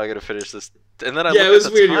 I'm not gonna finish this. And then it was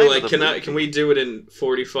weird. You're like, can we do it in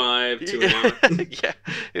 45 to an hour? Yeah,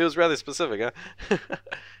 it was rather specific, huh?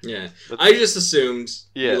 Yeah, But I just assumed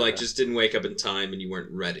Yeah. you just didn't wake up in time and you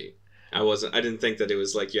weren't ready. I didn't think that it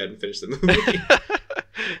was like you hadn't finished the movie.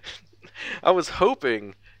 I was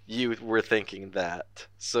hoping you were thinking that,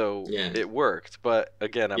 so it worked. But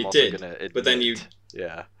again, I'm You also did, gonna admit, but then you-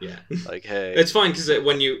 yeah, Yeah. like, hey, It's fine because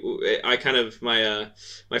when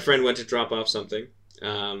my friend went to drop off something,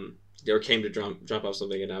 or came to drop off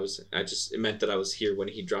something, and it meant that I was here when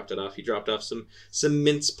he dropped it off. He dropped off some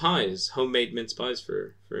mince pies, homemade mince pies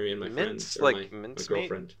for me and my friends, or like my mince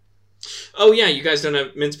girlfriend. Oh yeah, you guys don't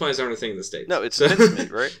have mince pies aren't a thing in the States. No, it's mincemeat,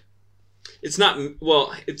 right? It's not.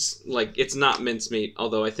 Well, it's not mincemeat.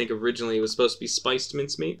 Although I think originally it was supposed to be spiced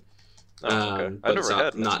mincemeat. Oh, okay. But I've never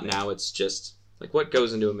had not mincemeat. now. It's just like what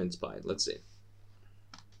goes into a mince pie. Let's see.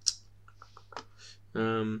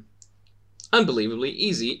 Unbelievably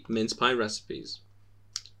easy mince pie recipes.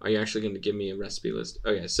 Are you actually going to give me a recipe list?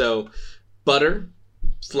 Okay, so butter,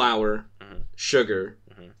 flour, sugar,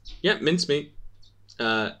 mincemeat,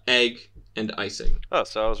 egg, and icing. Oh,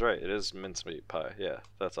 so I was right. It is mincemeat pie. Yeah,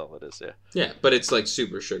 that's all it is. Yeah. Yeah, but it's like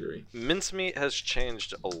super sugary. Mincemeat has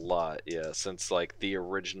changed a lot, since like the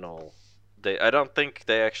original. I don't think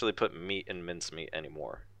they actually put meat in mincemeat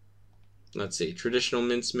anymore. Let's see. Traditional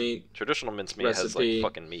mincemeat. Traditional mincemeat has like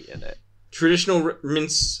fucking meat in it. Traditional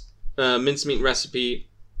mincemeat recipe,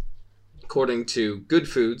 according to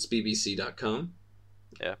goodfoodsbbc.com.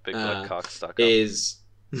 Yeah, bigblackcocks.com. Is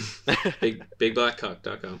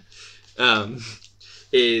bigblackcock.com.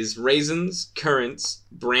 Is raisins, currants,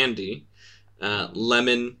 brandy,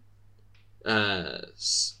 lemon,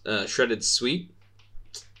 shredded sweet.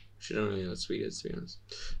 I don't really know what sweet is, to be honest.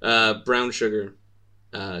 Brown sugar,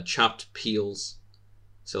 chopped peels,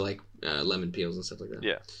 so like lemon peels and stuff like that.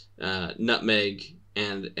 Yeah. Nutmeg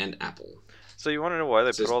and apple. So you want to know why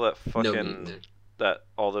they put all that no meat in there.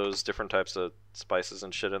 all those different types of spices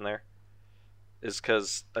and shit in there? Is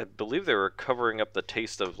because I believe they were covering up the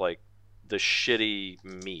taste of like the shitty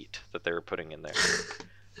meat that they were putting in there.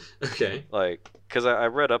 Okay. Like, because I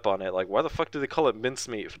read up on it, like, why the fuck do they call it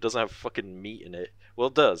mincemeat if it doesn't have fucking meat in it? Well,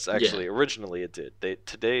 it does, actually. Yeah. Originally it did.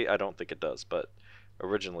 Today, I don't think it does, but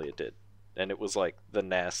originally it did. And it was, like, the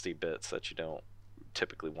nasty bits that you don't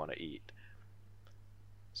typically want to eat.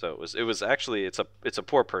 So it was actually, it's a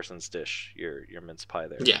poor person's dish, your mince pie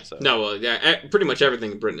there. Yeah. So. No, well, yeah, pretty much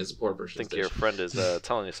everything in Britain is a poor person's dish. I think your friend is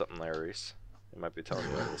telling you something there, Reese. He might be telling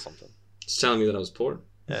you a little something. He's telling me that I was poor.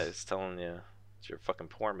 Yeah, he's telling you you're a fucking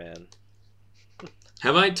poor man.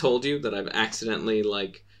 Have I told you that I've accidentally,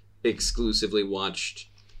 like, exclusively watched,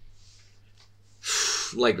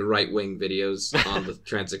 like, right-wing videos on the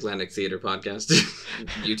Transatlantic Theater Podcast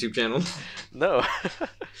YouTube channel? No.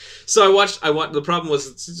 So I watched, the problem was,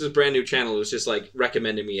 it's a brand new channel, it was just, like,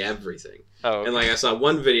 recommending me everything. Oh, okay. And, like, I saw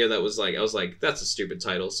one video that was, like, I was like, that's a stupid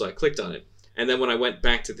title, so I clicked on it. And then when I went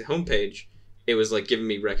back to the homepage, it was, like, giving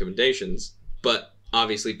me recommendations, but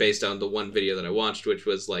obviously based on the one video that I watched, which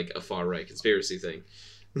was like a far-right conspiracy thing.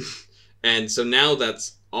 And so now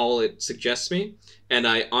that's all it suggests me, and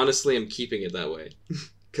I honestly am keeping it that way.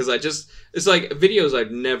 Because it's like videos I'd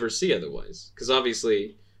never see otherwise. Because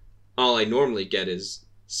obviously all I normally get is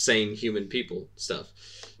sane human people stuff.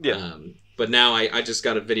 Yeah. But now I just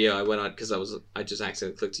got a video I went on, because I just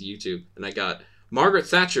accidentally clicked to YouTube, and I got... Margaret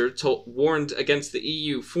Thatcher warned against the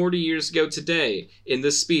EU 40 years ago today in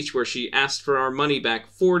this speech where she asked for our money back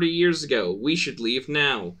 40 years ago. We should leave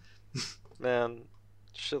now. Man,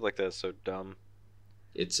 shit like that is so dumb.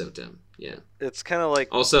 It's so dumb, yeah. It's kind of like...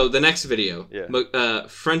 Also, the next video. Yeah.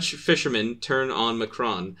 French fishermen turn on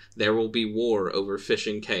Macron. There will be war over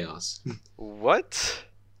fishing chaos. What?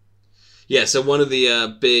 Yeah, so one of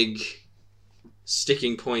the big...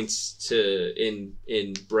 sticking points in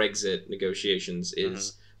Brexit negotiations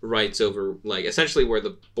is rights over, like, essentially where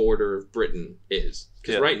the border of Britain is.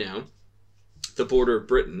 Because right now, the border of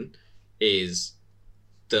Britain is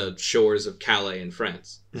the shores of Calais in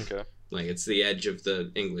France. Okay. Like, it's the edge of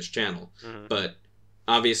the English Channel. Mm-hmm. But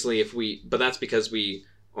obviously, but that's because we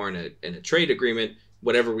are in a trade agreement.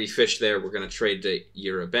 Whatever we fish there, we're going to trade to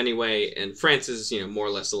Europe anyway. And France is, more or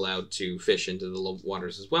less allowed to fish into the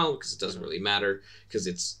waters as well, because it doesn't really matter, because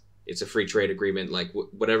it's a free trade agreement. Like,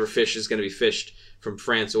 whatever fish is going to be fished from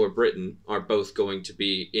France or Britain are both going to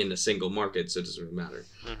be in a single market, so it doesn't really matter.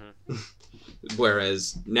 Mm-hmm.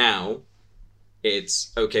 Whereas now,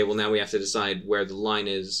 it's, okay, well, now we have to decide where the line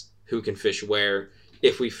is, who can fish where.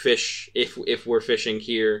 If we're fishing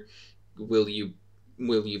here, will you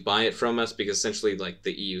buy it from us? Because essentially, like,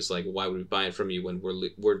 the EU's like, why would we buy it from you when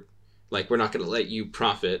we're not going to let you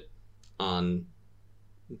profit on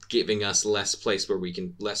giving us less space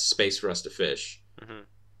for us to fish. Mm-hmm.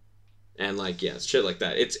 And, like, yeah, shit like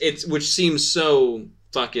that. It's which seems so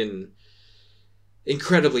fucking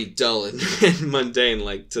incredibly dull and mundane,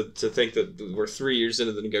 like, to think that we're 3 years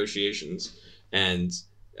into the negotiations, and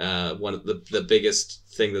one of the biggest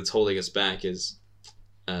thing that's holding us back is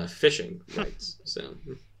fishing rights. So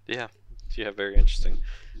yeah, very interesting,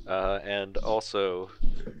 and also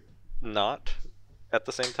not at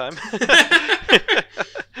the same time.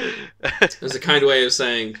 It was a kind way of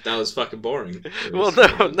saying that was fucking boring. Well,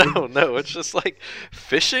 no. It's just like,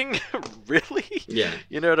 fishing, really? Yeah,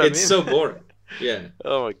 you know what I mean? It's so boring. Yeah.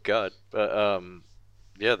 Oh my god. But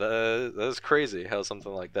yeah, that is crazy how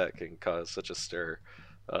something like that can cause such a stir.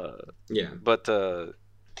 Yeah. But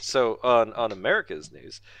so on America's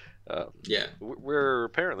news, yeah, we're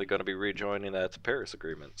apparently going to be rejoining that Paris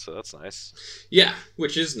Agreement, so that's nice. Yeah,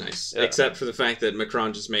 which is nice, yeah. Except for the fact that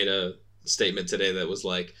Macron just made a statement today that was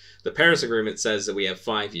like, the Paris Agreement says that we have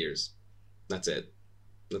 5 years. That's it.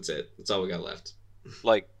 That's all we got left.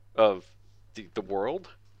 Like, of the world?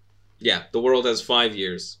 Yeah, the world has 5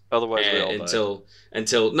 years. Otherwise, we all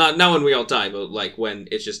until not when we all die, but like when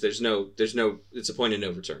it's just there's no it's a point of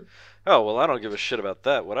no return. Oh well, I don't give a shit about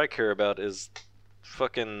that. What I care about is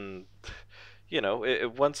fucking,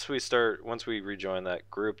 once we rejoin that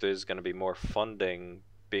group, there's going to be more funding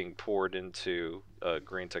being poured into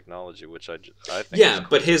green technology, which I think. Yeah, cool.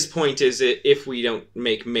 But his point is that if we don't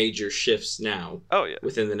make major shifts now, oh yeah,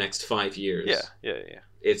 within the next 5 years, yeah,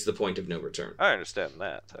 it's the point of no return. I understand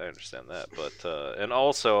that. But and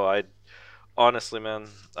also, I honestly, man,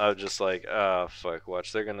 I was just like, fuck,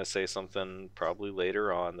 watch. They're gonna say something probably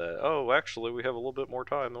later on that, oh, actually, we have a little bit more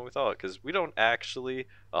time than we thought, because we don't actually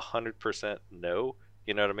 100% know.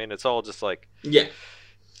 You know what I mean? It's all just like, yeah.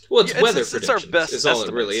 Well, it's weather predictions. It's our best is estimates. All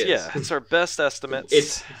it really is. Yeah, it's our best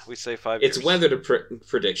estimates. We say 5 years. It's weather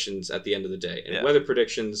predictions at the end of the day, and weather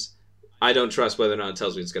predictions. I don't trust whether or not it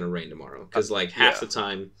tells me it's going to rain tomorrow, because like half the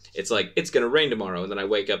time it's like it's going to rain tomorrow, and then I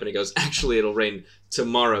wake up and it goes, actually it'll rain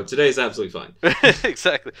tomorrow. Today's absolutely fine.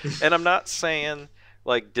 Exactly. And I'm not saying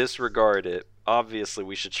like disregard it. Obviously,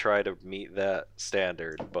 we should try to meet that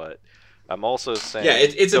standard, but I'm also saying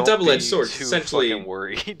it's a double-edged sword. Too essentially, fucking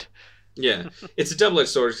worried. Yeah, it's a double-edged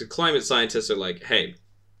sword. Because climate scientists are like, hey,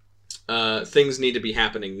 things need to be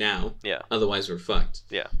happening now. Yeah. Otherwise, we're fucked.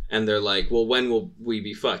 Yeah. And they're like, well, when will we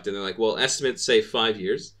be fucked? And they're like, well, estimates say 5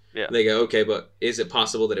 years. Yeah. And they go, okay, but is it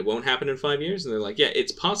possible that it won't happen in 5 years? And they're like, yeah,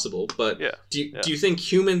 it's possible, but do you think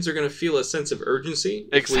humans are going to feel a sense of urgency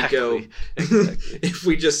if we go, if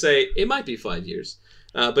we just say it might be 5 years,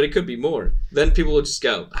 but it could be more? Then people will just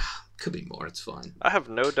go, could be more. It's fine. I have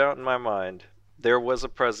no doubt in my mind there was a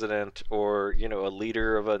president or a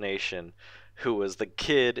leader of a nation who was the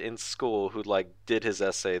kid in school who like did his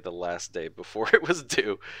essay the last day before it was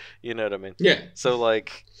due. You know what I mean? Yeah. So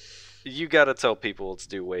like, you got to tell people it's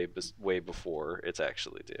due way before it's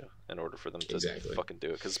actually due in order for them to fucking do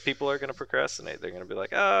it. Because people are going to procrastinate. They're going to be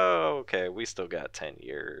like, oh, okay, we still got 10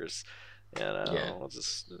 years. We'll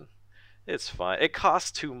just... It's fine. It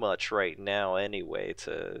costs too much right now anyway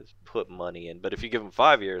to put money in. But if you give them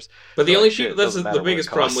 5 years... But the only people... That's the biggest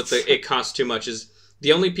problem with it costs too much is...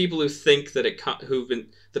 The only people who think that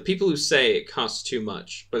the people who say it costs too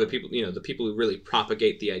much, or the people who really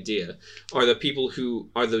propagate the idea, are the people who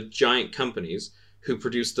are the giant companies who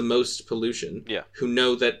produce the most pollution. Yeah. Who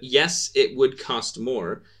know that yes, it would cost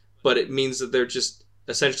more, but it means that they're just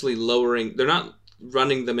essentially lowering. They're not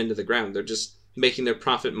running them into the ground. They're just making their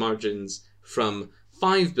profit margins from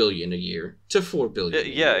 $5 billion a year to $4 billion.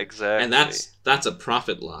 Yeah, exactly. And that's a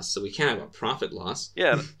profit loss. So we can't have a profit loss.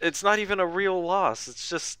 Yeah, it's not even a real loss. It's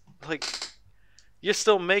just like you're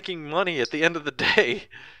still making money at the end of the day.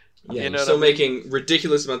 Yeah, you're still making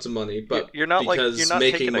ridiculous amounts of money, but you're not because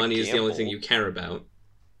making money is the only thing you care about.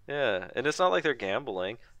 Yeah, and it's not like they're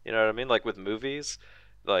gambling. You know what I mean? Like with movies,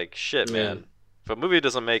 like shit, man. If a movie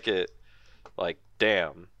doesn't make it, like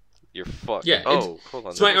damn, you're fucked. Yeah. Oh, hold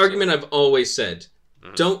on. It's my argument. I've always said.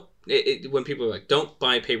 Don't when people are like, don't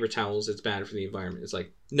buy paper towels, it's bad for the environment. It's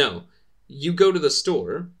like, no, you go to the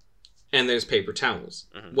store and there's paper towels.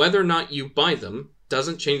 Whether or not you buy them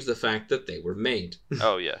doesn't change the fact that they were made.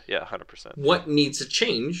 Oh yeah, 100%. What needs to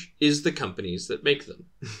change is the companies that make them.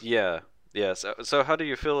 Yeah. So how do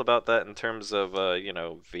you feel about that in terms of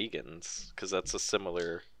vegans? Because that's a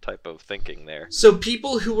similar type of thinking there. So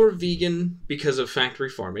people who are vegan because of factory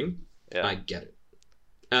farming, I get it,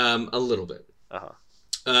 a little bit.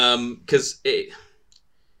 Because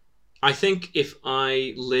I think if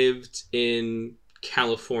I lived in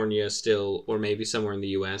California still, or maybe somewhere in the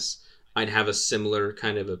U.S., I'd have a similar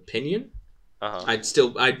kind of opinion.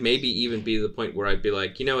 I'd maybe even be to the point where I'd be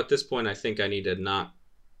like, at this point, I think I need to not,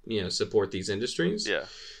 support these industries. Yeah.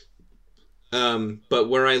 But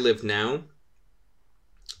where I live now,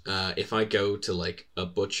 if I go to like a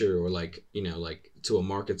butcher or like to a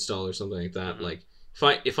market stall or something like that, like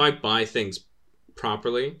if I buy things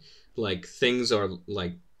properly, like things are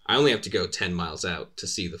like I only have to go 10 miles out to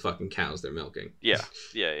see the fucking cows they're milking. Yeah.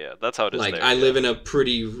 That's how it is. Like there, I live in a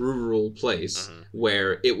pretty rural place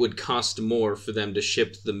where it would cost more for them to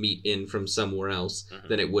ship the meat in from somewhere else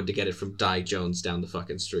than it would to get it from Di Jones down the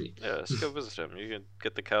fucking street. Yeah, let's go visit him. You can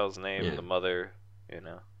get the cow's name, the mother,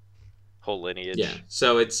 whole lineage. Yeah.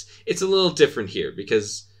 So it's a little different here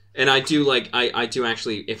because. And I do I do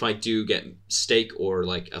actually, if I do get steak or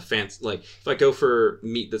like a fancy, like if I go for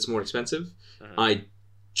meat that's more expensive, I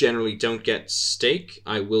generally don't get steak.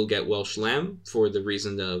 I will get Welsh lamb for the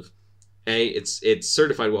reason of it's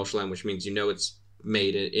certified Welsh lamb, which means it's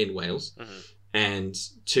made in Wales, and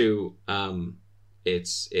two,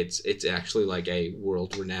 it's actually like a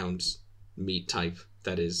world renowned meat type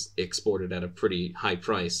that is exported at a pretty high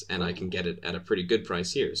price, and I can get it at a pretty good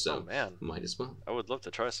price here, so might as well. I would love to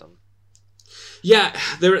try some. Yeah,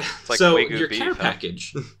 like so Wagyu your beef, care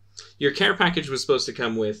package, your care package was supposed to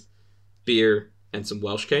come with beer and some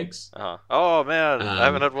Welsh cakes. Oh man, I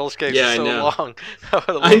haven't had Welsh cakes in so long.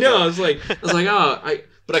 I know. I was like,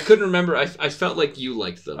 but but I couldn't remember. I felt like you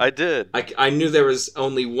liked them. I did. I knew there was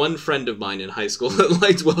only one friend of mine in high school that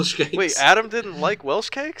liked Welsh cakes. Wait, Adam didn't like Welsh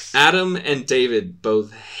cakes? Adam and David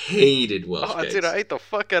both hated Welsh cakes. Dude, I ate the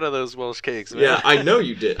fuck out of those Welsh cakes, man. Yeah, I know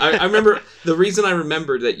you did. I remember, the reason I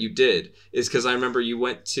remembered that you did is because I remember you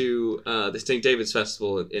went to the St. David's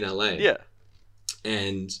Festival in LA. Yeah.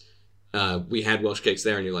 And we had Welsh cakes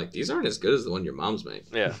there, and you're like, these aren't as good as the one your mom's made.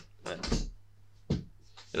 Yeah.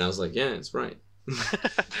 And I was like, yeah, it's right.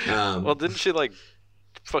 Well, didn't she, like,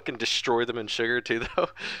 fucking destroy them in sugar, too, though?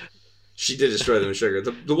 She did destroy them in sugar.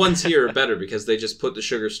 The ones here are better because they just put the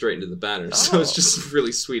sugar straight into the batter. So it's just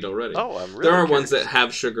really sweet already. Oh, I'm really There are curious. ones that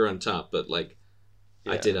have sugar on top, but, like,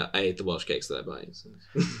 Yeah. I ate the Welsh cakes that I buy. So.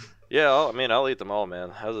 Yeah, I'll eat them all,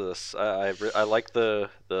 man. How's this? I like the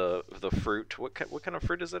fruit. What kind of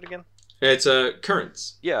fruit is it again? It's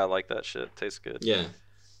currants. Yeah, I like that shit. Tastes good. Yeah,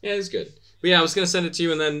 it's good. But yeah, I was gonna send it to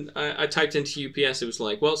you, and then I typed into UPS. It was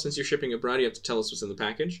like, well, since you're shipping abroad, you have to tell us what's in the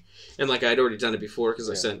package. And like I'd already done it before because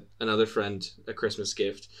I sent another friend a Christmas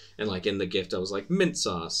gift, and like in the gift I was like mint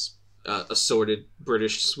sauce, assorted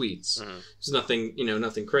British sweets. Mm-hmm. It's nothing,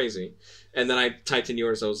 nothing crazy. And then I typed in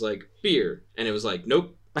yours. I was like beer, and it was like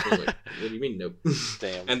nope. I was like, what do you mean nope?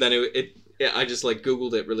 Damn. And then I just like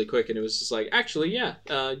Googled it really quick, and it was just like, actually, yeah,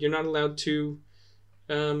 you're not allowed to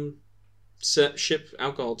ship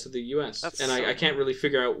alcohol to the U.S. That's And so I can't really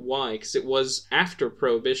figure out why, because it was after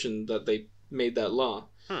Prohibition that they made that law.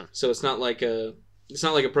 So it's not like a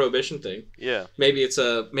Prohibition thing. Yeah. Maybe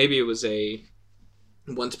it was a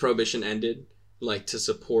once Prohibition ended, like to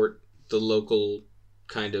support the local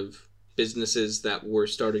kind of businesses that were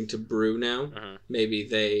starting to brew now. Mm-hmm. Maybe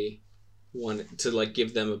they wanted to like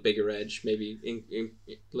give them a bigger edge. Maybe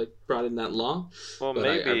like brought in that law. Well, but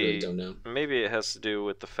maybe I really don't know. Maybe it has to do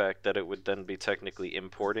with the fact that it would then be technically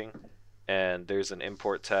importing, and there's an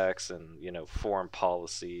import tax and foreign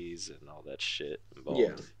policies and all that shit involved.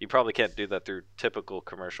 Yeah. You probably can't do that through typical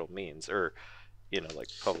commercial means or like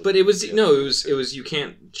public. But it was it was you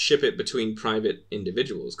can't ship it between private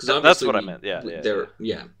individuals because that's what I meant. Yeah.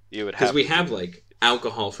 You would have because we have like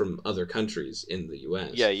alcohol from other countries in the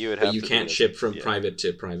U.S. Yeah, you would have. But you to can't ship from private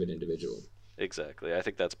to private individual. Exactly. I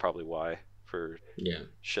think that's probably why for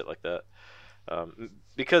shit like that.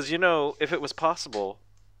 Because if it was possible,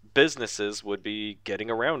 businesses would be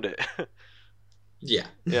getting around it. Yeah.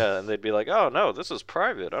 Yeah, and they'd be like, "Oh no, this is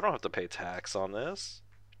private. I don't have to pay tax on this,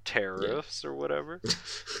 tariffs or whatever."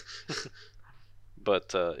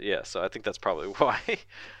 But so I think that's probably why.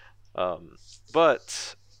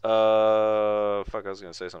 Fuck, I was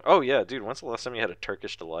gonna say something. Oh yeah, dude, when's the last time you had a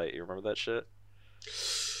Turkish delight? You remember that shit?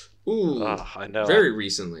 Ooh, I know. Very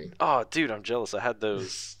recently. Oh, dude, I'm jealous. I had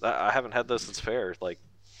those. I haven't had those since fair, like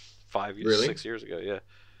 5 years, really? 6 years ago. Yeah.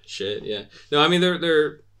 Shit, yeah. No, I mean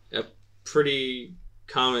they're a pretty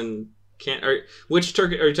common. Which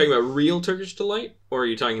Turkish are you talking about? Real Turkish delight, or are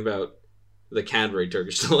you talking about the Cadbury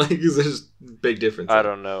Turkish delight? Because there's big difference. I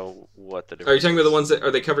don't know what the difference. Are you talking about the ones that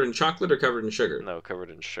are they covered in chocolate or covered in sugar? No, covered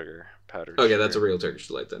in sugar, powdered. Okay, sugar. that's a real Turkish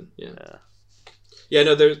delight then. Yeah. Yeah,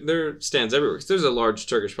 no, there stands everywhere. 'Cause there's a large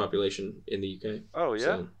Turkish population in the UK. Oh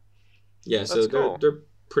yeah. So, cool. they're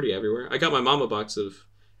pretty everywhere. I got my mom a box of,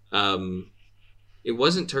 it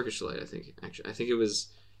wasn't Turkish delight. I think actually, I think it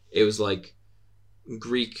was like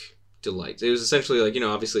Greek delight. It was essentially like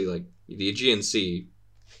obviously like the Aegean Sea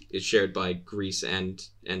is shared by Greece and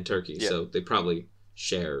Turkey, so they probably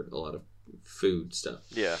share a lot of food stuff.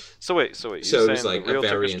 Yeah. So wait. So You're it saying was like the real a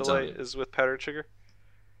Turkish variant on delight it. is with powdered sugar?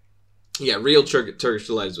 Yeah, real Turkish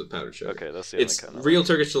delight is with powdered sugar. Okay, that's the only kind of real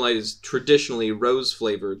Turkish delight is traditionally rose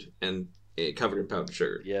flavored and covered in powdered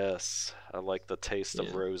sugar. Yes, I like the taste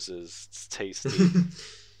of roses. It's tasty.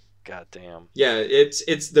 God damn. Yeah,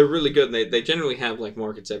 they're really good. And they generally have like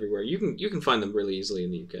markets everywhere. You can find them really easily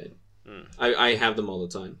in the UK. I have them all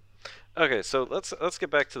the time. Okay, so let's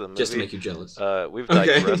get back to the movie. Just to make you jealous. We've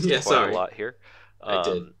digressed quite a lot here. I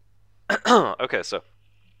did. Okay, so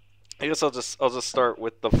I guess I'll just start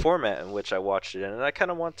with the format in which I watched it in, and I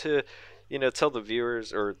kind of want to, tell the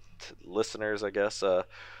viewers or listeners, I guess, how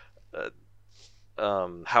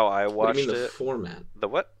I watched it. What do you mean the format? The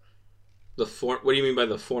what? What do you mean by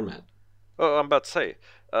the format? Oh, I'm about to say,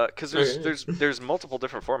 because there's multiple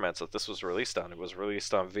different formats that this was released on. It was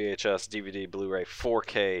released on VHS, DVD, Blu-ray,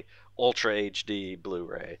 4K, Ultra HD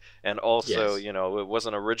Blu-ray, and also, it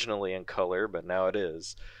wasn't originally in color, but now it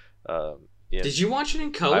is. Did you watch it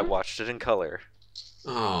in color? I watched it in color.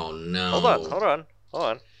 Oh no! Hold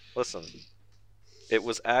on. Listen, it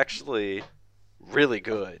was actually really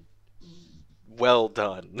good. Well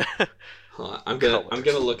done. I'm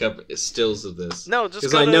gonna look up stills of this. No, just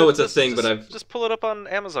because I know it's a thing, but I've just pull it up on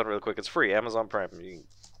Amazon real quick. It's free. Amazon Prime. You can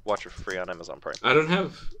watch it for free on Amazon Prime. I don't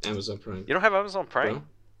have Amazon Prime. You don't have Amazon Prime?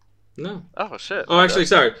 No. Oh shit. Oh, actually,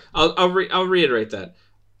 sorry. I'll reiterate that.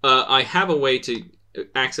 I have a way to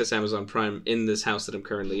access Amazon Prime in this house that I'm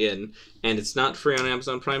currently in, and it's not free on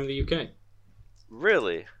Amazon Prime in the UK.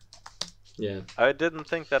 Really? Yeah. I didn't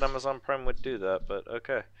think that Amazon Prime would do that, but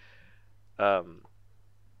okay.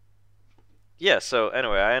 Yeah, so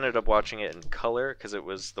anyway, I ended up watching it in color because it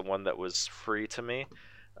was the one that was free to me.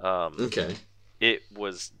 Okay. It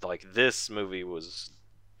was like, this movie was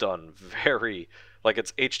done very, like,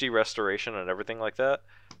 it's HD restoration and everything like that.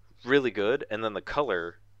 Really good. And then the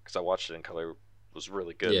color, because I watched it in color, was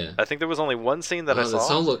really good. Yeah. I think there was only one scene that I saw.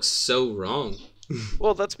 This all looks so wrong.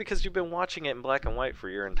 Well, that's because you've been watching it in black and white for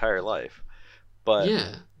your entire life. But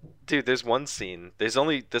yeah. Dude, there's one scene. This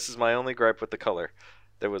is my only gripe with the color.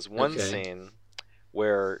 There was one scene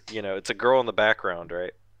where, you know, it's a girl in the background,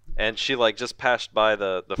 right? And she, like, just passed by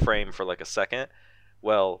the frame for, like, a second.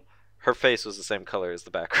 Well, her face was the same color as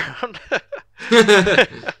the background.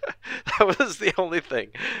 That was the only thing.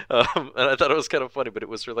 And I thought it was kind of funny, but it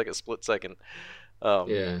was for, like, a split second.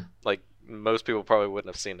 Yeah. Like, most people probably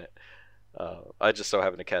wouldn't have seen it. I just so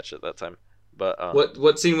happened to catch it that time. But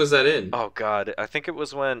what scene was that in? Oh God, I think it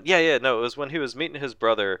was when it was when he was meeting his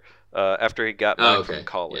brother after he got back from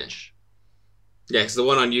college. Yeah, because the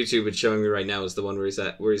one on YouTube it's showing me right now is the one where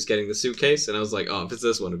he's getting the suitcase, and I was like, oh, if it's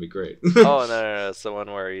this one, it'd be great. Oh no, it's the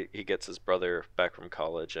one where he gets his brother back from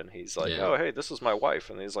college, and he's like, oh hey, this is my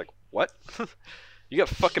wife, and he's like, what? You got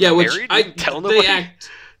fucking married? I tell nobody.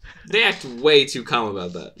 They act way too calm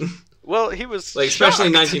about that. Well, he was like, especially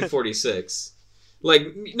in 1946.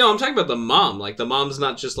 Like, no, I'm talking about the mom. Like, the mom's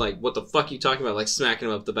not just like, what the fuck are you talking about? Like, smacking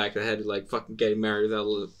him up the back of the head, like, fucking getting married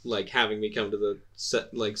without, like, having me come to the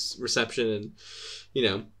reception and, you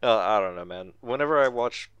know. I don't know, man. Whenever I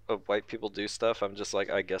watch white people do stuff, I'm just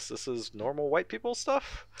like, I guess this is normal white people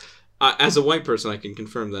stuff? As a white person, I can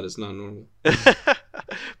confirm that it's not normal.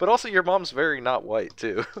 But also, your mom's very not white,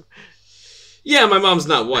 too. Yeah, my mom's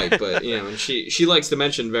not white, but, you know, and she likes to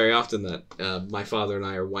mention very often that my father and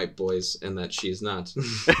I are white boys and that she is not.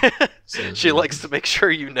 So, she likes to make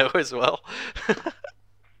sure you know as well.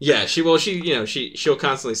 Yeah, she'll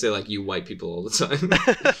constantly say, like, you white people all the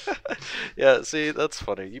time. Yeah, see, that's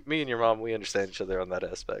funny. Me and your mom, we understand each other on that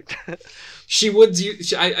aspect. She would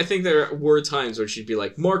I think there were times where she'd be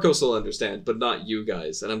like, Marcos will understand, but not you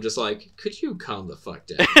guys. And I'm just like, could you calm the fuck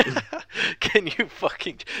down? Can you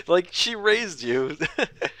fucking, like, she raised you.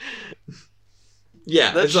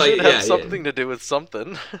 Yeah, that should have something to do with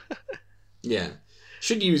something. Yeah.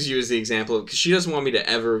 Should use you as the example, because she doesn't want me to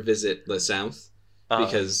ever visit the South.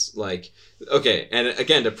 Because, like, okay, and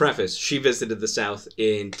again, to preface, she visited the South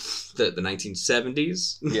in the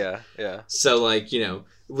 1970s. Yeah. So, like, you know,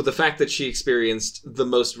 with the fact that she experienced the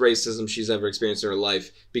most racism she's ever experienced in her life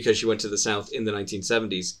because she went to the South in the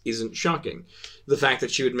 1970s isn't shocking. The fact that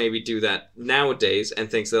she would maybe do that nowadays and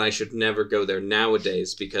thinks that I should never go there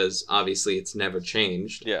nowadays because obviously it's never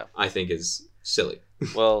changed, I think is silly.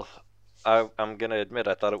 Well, I'm going to admit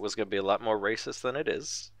I thought it was going to be a lot more racist than it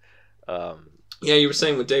is. Yeah, you were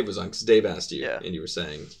saying when Dave was on, because Dave asked you, and you were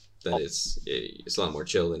saying that it's a lot more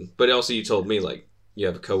chill. But also you told me, like, you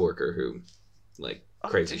have a coworker who, like,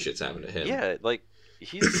 crazy shit's happened to him. Yeah, like,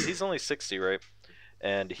 he's only 60, right?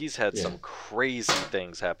 And he's had some crazy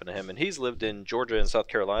things happen to him. And he's lived in Georgia and South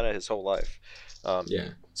Carolina his whole life. Yeah.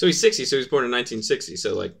 So he's 60, so he was born in 1960.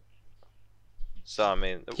 So, like... So, I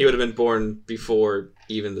mean... He would have been born before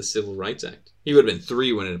even the Civil Rights Act. He would have been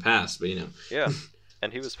 3 when it passed, but, you know. Yeah.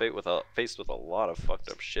 And he was faced with a lot of fucked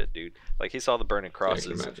up shit, dude. Like, he saw the burning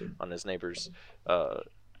crosses on his neighbor's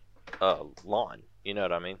lawn. You know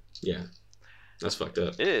what I mean? Yeah. That's fucked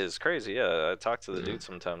up. It is crazy, yeah. I talk to the dude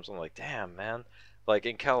sometimes. I'm like, damn, man. Like,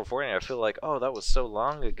 in California, I feel like, oh, that was so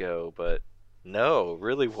long ago. But no, it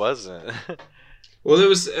really wasn't. Well, it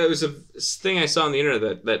was a thing I saw on the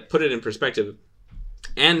internet that put it in perspective.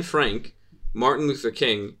 Anne Frank, Martin Luther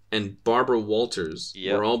King, and Barbara Walters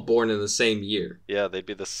were all born in the same year. Yeah, they'd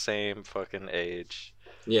be the same fucking age.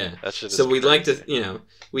 Yeah. That shit is so we crazy. like to, you know,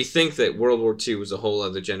 we think that World War II was a whole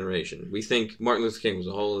other generation. We think Martin Luther King was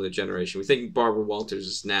a whole other generation. We think Barbara Walters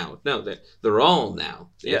is now. No, they're all now.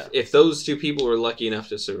 Yeah. If those two people were lucky enough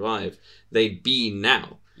to survive, they'd be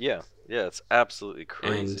now. Yeah, it's absolutely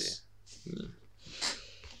crazy. And,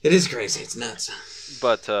 it is crazy. It's nuts.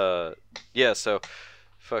 But, yeah, so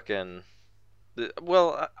fucking...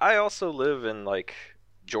 Well, I also live in, like,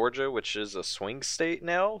 Georgia, which is a swing state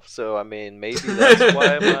now. So, I mean, maybe that's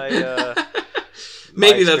why my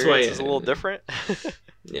maybe that's why it's a little different.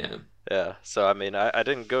 Yeah. Yeah. So, I mean, I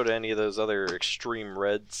didn't go to any of those other extreme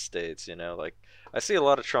red states, you know, like I see a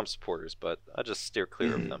lot of Trump supporters, but I just steer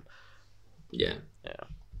clear of them. Yeah. Yeah.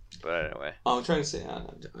 But anyway. Oh, I'm trying to say,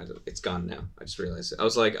 it's gone now. I just realized it. I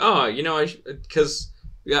was like, oh, because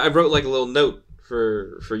I wrote like a little note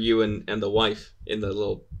for you and the wife in the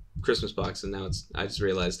little Christmas box, and now I just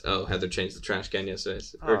realized, oh, Heather changed the trash can yesterday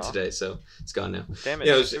or today, so it's gone now. Damn it.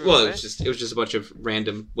 Yeah, it was just a bunch of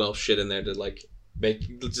random Welsh shit in there to like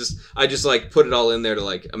I just like put it all in there to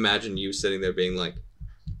like imagine you sitting there being like,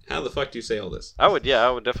 how the fuck do you say all this? I would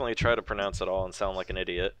definitely try to pronounce it all and sound like an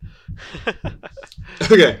idiot.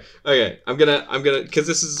 Okay. I'm gonna because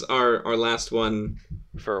this is our last one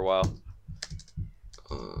for a while.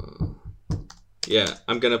 Yeah,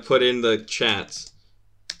 I'm gonna put in the chat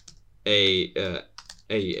a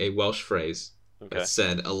Welsh phrase that's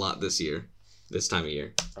said a lot this time of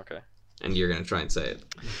year. Okay. And you're gonna try and say it.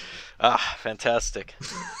 Ah, fantastic.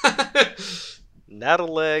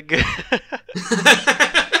 Nataleg.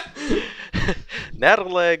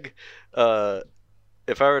 Nataleg.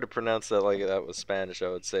 If I were to pronounce that like that was Spanish, I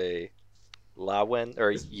would say Lawen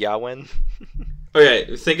or Yawen.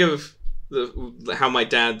 Okay, think of where my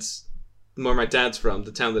dad's from,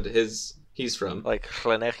 the town that he's from. Like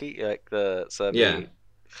Llanychu, like yeah.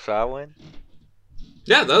 Llawen.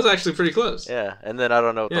 Yeah, that was actually pretty close. Yeah, and then I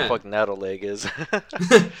don't know what the fuck Nadolig is.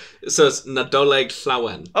 So it's Nadolig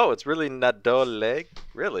Llawen. Oh, it's really Nadolig?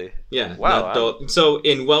 Really? Yeah. Wow. So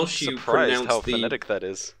in Welsh you pronounce how phonetic that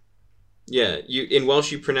is. Yeah, in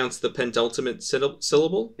Welsh you pronounce the penultimate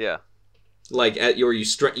syllable. Yeah. Like you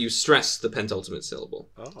stress the penultimate syllable.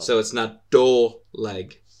 Oh. So it's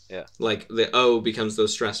Nadolig. Yeah. Like the O becomes the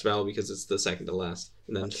stressed vowel because it's the second to last,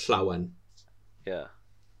 and then Llawen. Yeah.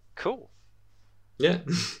 Cool. Yeah.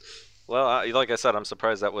 Well, like I said, I'm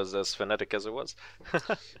surprised that was as phonetic as it was.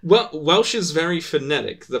 Well, Welsh is very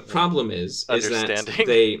phonetic. The problem is that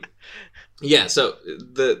they... Yeah, so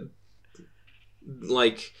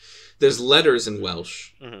there's letters in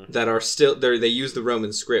Welsh that are still... They use the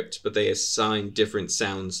Roman script, but they assign different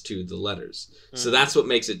sounds to the letters. So that's what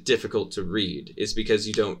makes it difficult to read, is because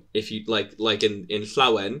you don't... If you... Like in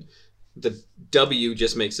Llawen, the W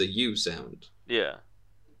just makes a U sound. Yeah.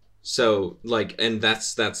 So, and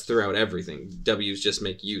that's throughout everything. W's just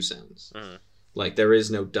make U sounds. Like, there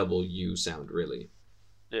is no double U sound, really.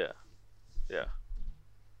 Yeah. Yeah.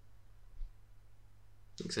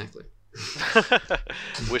 Exactly.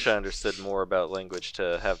 Wish I understood more about language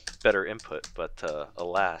to have better input, but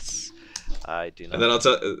alas, I do not. And then I'll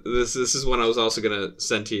tell... This is one I was also going to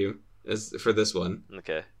send to you for this one.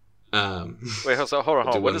 Okay. Wait, so hold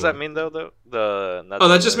on. What does that mean, though?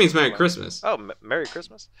 That just means Merry Christmas. Oh, Merry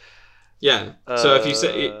Christmas? Yeah. So if you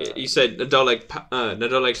said Nadolig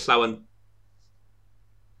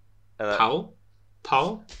Llawen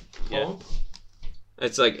Paul? Yeah.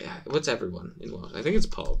 It's like, what's everyone in Welsh? I think it's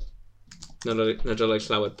Paul. Nadolig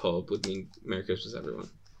Llawen Paul would mean Merry Christmas, everyone.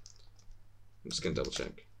 I'm just going to double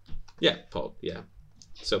check. Yeah, Paul, yeah.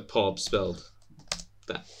 So Paul spelled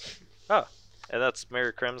that. Oh. And that's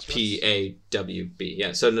Merry Christmas? Pawb.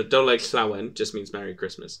 Yeah, so Nadolig Llawen just means Merry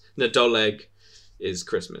Christmas. Nadolig is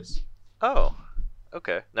Christmas. Oh,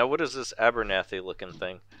 okay. Now what is this Abernathy looking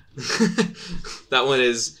thing? That one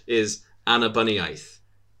is Anna Bunyaith.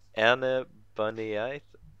 Anna Bunyaith?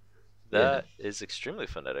 That is extremely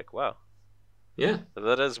phonetic. Wow. Yeah.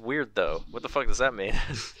 That is weird, though. What the fuck does that mean?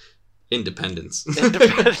 Independence.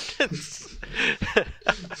 Independence.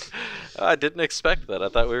 I didn't expect that. I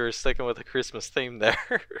thought we were sticking with a Christmas theme there.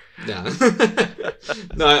 Yeah.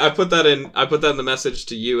 No, I put that in the message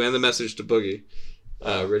to you and the message to Boogie.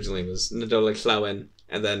 Originally was Nadolig Llawen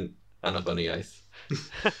and then Anna Bunyaith.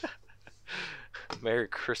 Merry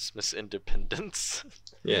Christmas Independence.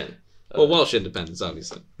 Yeah. Well, Welsh independence,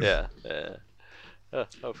 obviously. Yeah. Yeah.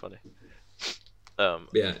 Oh, funny.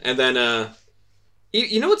 Yeah, and then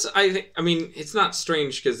you know what's I mean it's not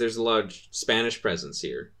strange because there's a large Spanish presence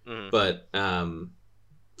here, but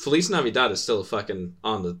Feliz Navidad is still fucking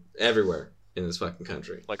everywhere in this fucking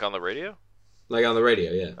country. Like on the radio? Like on the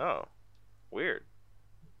radio, yeah. Oh, weird.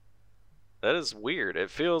 That is weird.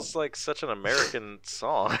 It feels like such an American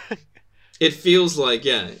song. It feels like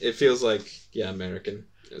American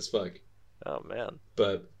as fuck. Oh man.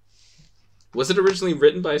 But was it originally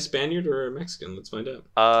written by a Spaniard or a Mexican? Let's find out.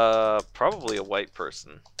 Probably a white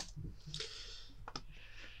person.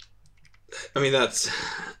 I mean, that's...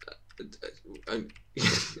 I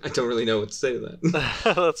don't really know what to say to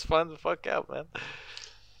that. Let's find the fuck out, man.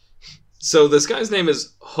 So this guy's name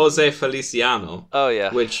is Jose Feliciano. Oh,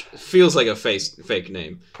 yeah. Which feels like a fake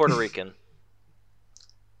name. Puerto Rican.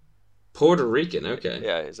 Puerto Rican, okay.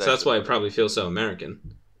 Yeah, so that's why it probably feels so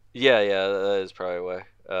American. Yeah, that is probably why.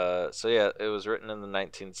 So yeah, it was written in the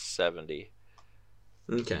 1970.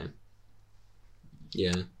 Okay.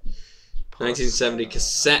 Yeah. 1970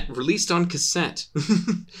 cassette, released on cassette.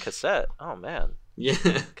 Cassette? Oh, man.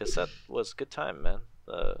 Yeah. Cassette was a good time, man.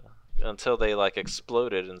 Until they, like,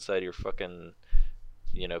 exploded inside your fucking,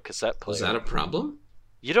 cassette player. Was that a problem?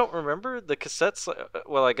 You don't remember the cassettes?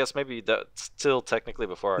 Well, I guess maybe that's still technically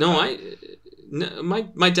before our time. No,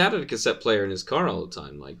 my dad had a cassette player in his car all the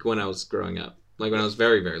time, like when I was growing up. Like when I was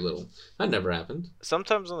very, very little. That never happened.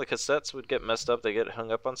 Sometimes when the cassettes would get messed up, they get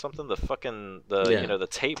hung up on something, the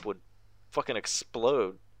tape would fucking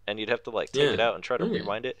explode, and you'd have to like take it out and try to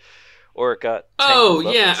rewind it. Or it got tangled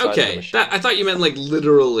up inside of the machine. I thought you meant like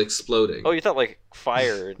literal exploding. Oh, you thought like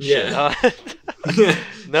fire and shit. Huh?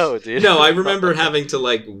 No, dude. No, I remember having to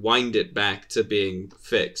like wind it back to being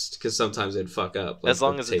fixed because sometimes it'd fuck up. Like, as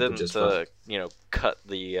long as it didn't, cut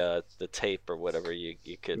the tape or whatever, you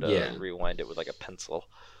could rewind it with like a pencil.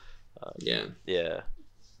 Yeah.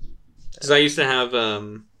 Because I used to have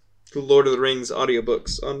the Lord of the Rings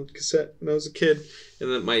audiobooks on cassette when I was a kid,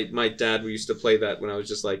 and then my dad used to play that when I was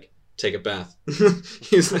just like, take a bath.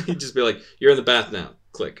 He'd just be like, you're in the bath now.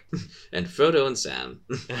 Click. And Frodo and Sam.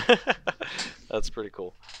 That's pretty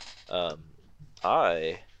cool. You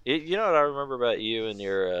know what I remember about you and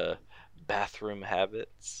your bathroom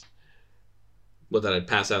habits? What, that I'd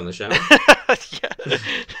pass out in the shower? Yeah.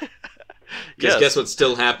 Because guess what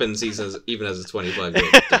still happens even as a 25-year-old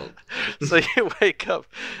adult. So you wake up.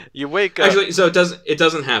 Actually, so it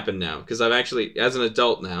doesn't happen now, because I've actually, as an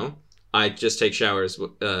adult now, I just take showers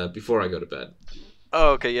before I go to bed.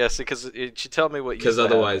 Oh, okay, yes, because you tell me what you. Because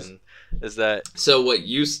otherwise, is that so? What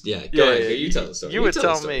you? Yeah, go ahead. You tell the story. You would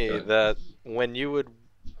tell me that when you would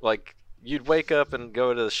you'd wake up and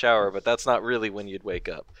go to the shower, but that's not really when you'd wake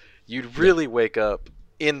up. You'd really wake up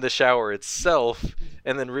in the shower itself,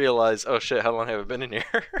 and then realize, oh shit, how long have I been in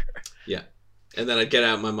here? Yeah. And then I'd get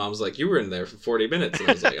out, and my mom's like, you were in there for 40 minutes. And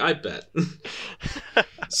I was like, I bet.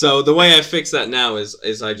 So the way I fix that now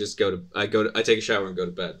is I just I take a shower and go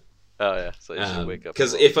to bed. Oh yeah, so you should wake up.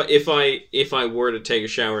 Because if I were to take a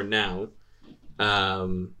shower now,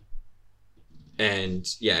 and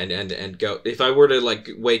go, if I were to like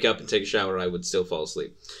wake up and take a shower, I would still fall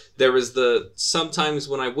asleep. There was sometimes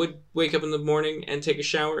when I would wake up in the morning and take a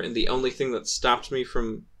shower, and the only thing that stopped me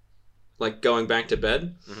from like going back to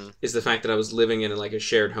bed is the fact that I was living in like a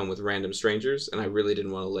shared home with random strangers, and I really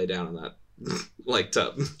didn't want to lay down in that like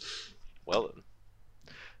tub. Well then,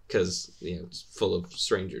 because it's full of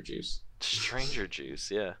stranger juice. Stranger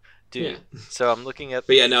juice, yeah, dude. Yeah. So I'm looking at.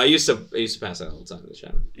 But yeah, no, I used to pass out all the time in the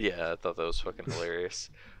shower. Yeah, I thought that was fucking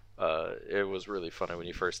hilarious. It was really funny when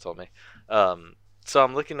you first told me. So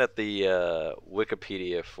I'm looking at the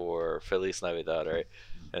Wikipedia for Feliz Navidad, right?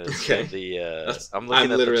 And it's I'm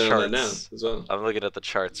looking at the charts on that now as well. I'm looking at the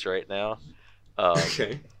charts right now.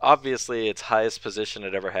 Okay. Obviously, its highest position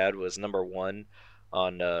it ever had was number 1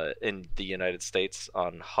 on in the United States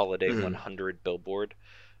on Holiday 100 Billboard.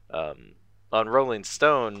 On Rolling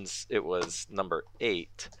Stones, it was number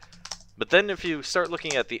 8. But then if you start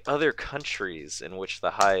looking at the other countries in which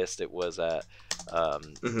the highest it was at,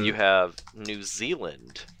 you have New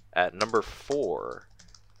Zealand at number 4.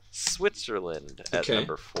 Switzerland at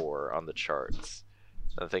number 4 on the charts.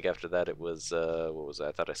 I think after that it was what was that?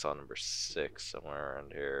 I thought I saw number 6 somewhere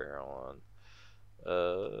around here. Hold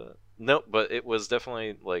on. Nope, but it was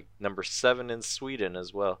definitely like number 7 in Sweden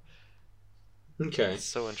as well. Okay. It's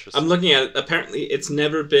so interesting. I'm looking at it. Apparently it's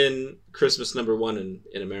never been Christmas number 1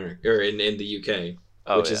 in America or in the UK,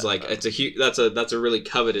 which is like it's a huge that's a really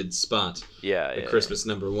coveted spot. Yeah, Christmas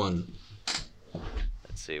number 1.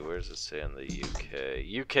 Let's see, where does it say in the UK?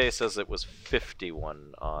 UK says it was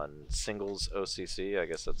 51 on singles OCC. I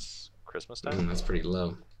guess that's Christmas time. That's pretty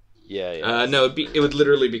low. Yeah. No, it would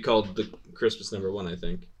literally be called the Christmas number 1, I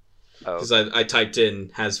think. Because I typed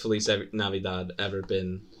in, has Feliz Navidad ever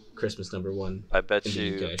been Christmas number 1? I bet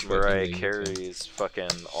you Mariah Carey's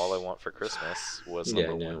fucking All I Want for Christmas was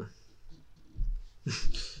number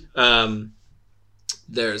 1.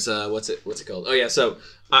 There's what's it called? Oh yeah, so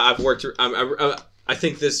I've worked. I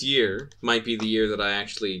think this year might be the year that I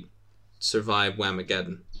actually survive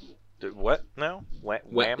Whamageddon. What now?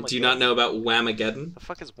 Do you not know about Whamageddon? The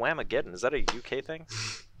fuck is Whamageddon? Is that a UK thing?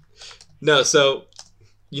 No, so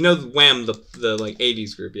you know Wham, the like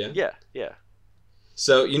 80s group, yeah? Yeah.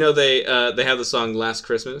 So they have the song Last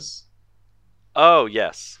Christmas? Oh,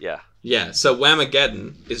 yes, yeah. Yeah, so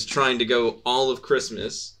Whamageddon is trying to go all of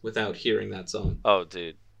Christmas without hearing that song. Oh,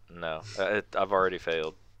 dude, no. I've already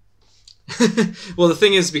failed. Well, the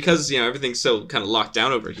thing is, because everything's so kind of locked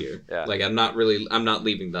down over here. Yeah. Like I'm not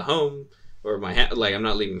leaving the home, or I'm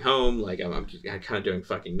not leaving home. Like I'm kind of doing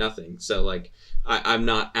fucking nothing. So like I'm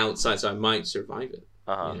not outside, so I might survive it.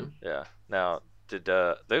 Uh-huh. Yeah. Now,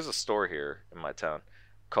 there's a store here in my town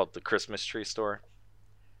called the Christmas Tree Store.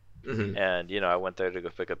 Mm-hmm. And, I went there to go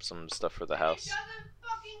pick up some stuff for the house. It doesn't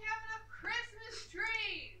fucking have enough Christmas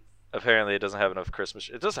trees! Apparently, it doesn't have enough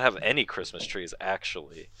Christmas. It doesn't have any Christmas trees,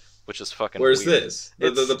 actually, which is fucking Where's weird. this?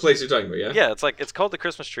 The place you're talking about, yeah? Yeah, it's called the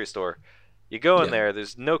Christmas Tree Store. You go in there,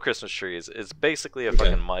 there's no Christmas trees. It's basically a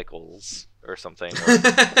fucking Michael's or something.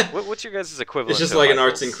 What's your guys' equivalent? It's just to like Michael's? an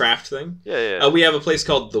arts and craft thing? Yeah. We have a place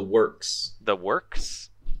called The Works. The Works?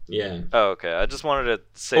 Yeah. Oh, okay. I just wanted to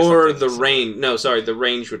say or something. The Range. No, sorry. The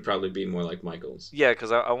Range would probably be more like Michael's. Yeah,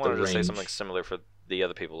 because I wanted to say Range. something similar for the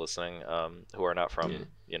other people listening who are not from,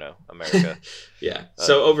 America. Yeah.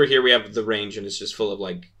 So over here we have The Range, and it's just full of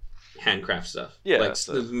like handcraft stuff. Yeah. Like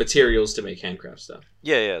the materials to make handcraft stuff.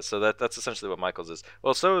 Yeah. So that's essentially what Michael's is.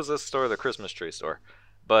 Well, so is this store, the Christmas Tree Store.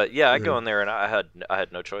 But yeah, I go in there and I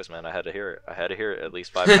had no choice, man. I had to hear it. I had to hear it at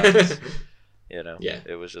least 5 times. Yeah.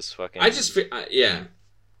 It was just fucking.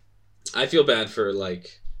 I feel bad for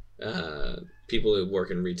like people who work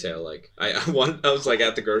in retail. Like I was like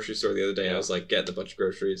at the grocery store the other day. I was like getting a bunch of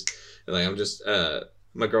groceries, and like I'm just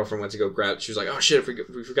my girlfriend went to go grab. She was like, "Oh shit,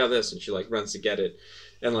 we forgot this," and she like runs to get it,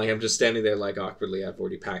 and like I'm just standing there like awkwardly. I've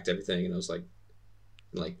already packed everything, and I was like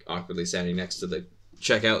awkwardly standing next to the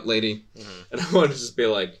checkout lady, and I wanted to just be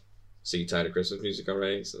like, "So you tired of Christmas music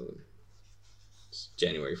already?" So it's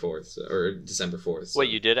January 4th or December 4th. So. Wait,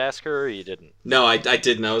 you did ask her or you didn't? No, I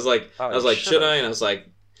didn't. I was like, should I? And I was like,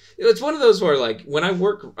 it's one of those where like when I've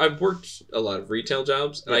worked a lot of retail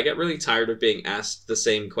jobs, and I get really tired of being asked the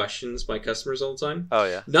same questions by customers all the time. Oh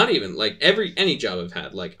yeah. Not even like any job I've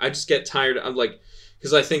had. Like I just get tired. I'm like,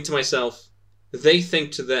 because I think to myself, they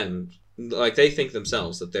think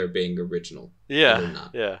themselves that they're being original. Yeah. They're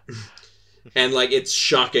not. Yeah. And like it's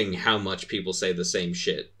shocking how much people say the same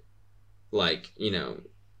shit. Like,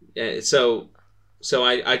 so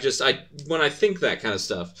I when I think that kind of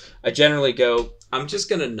stuff, I generally go, I'm just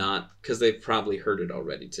gonna not, because they've probably heard it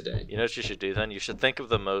already today. You know what you should do then? You should think of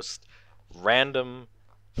the most random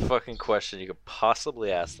fucking question you could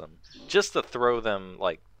possibly ask them, just to throw them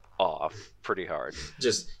like off pretty hard.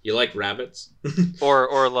 Just, you like rabbits?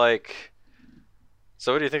 or like,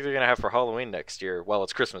 so what do you think they're gonna have for Halloween next year? Well,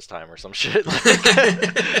 it's Christmas time or some shit.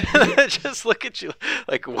 Like, just look at you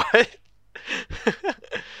like, what?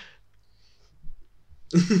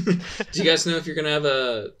 Do you guys know if you're gonna have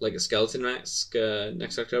a skeleton mask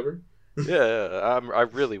next October? Yeah, I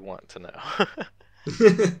really want to know.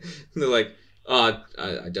 They're like, I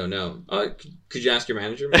don't know. Could you ask your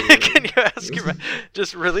manager? Can you ask your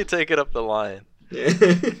just really take it up the line? Yeah.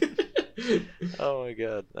 Oh my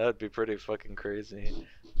god, that'd be pretty fucking crazy.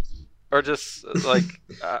 Or just like,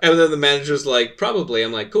 and then the manager's like, probably.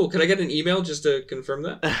 I'm like, cool. Can I get an email just to confirm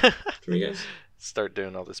that from you guys? Start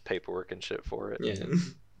doing all this paperwork and shit for it. Yeah.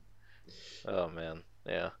 Oh man,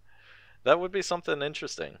 yeah, that would be something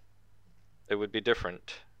interesting. It would be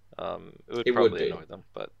different. It would probably annoy them,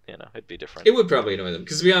 but it'd be different. It would probably annoy them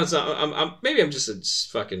because, to be honest, maybe I'm just a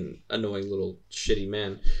fucking annoying little shitty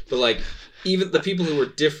man. But like, even the people who are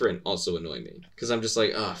different also annoy me because I'm just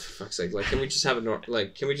like, oh, for fuck's sake! Like, can we just have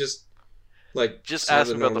can we just ask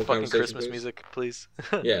them about the fucking Christmas music, please?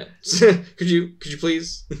 Yeah. Could you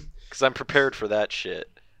please? Because I'm prepared for that shit.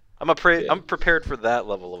 I'm prepared for that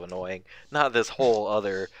level of annoying, not this whole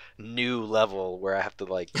other new level where I have to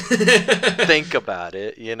like think about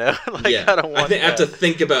it. Like, yeah. I don't want. I have to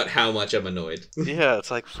think about how much I'm annoyed. Yeah,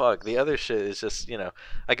 it's like fuck. The other shit is just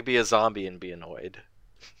I could be a zombie and be annoyed.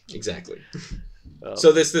 Exactly.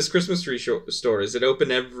 So this Christmas tree store, is it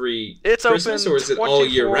open every Christmas, or is it all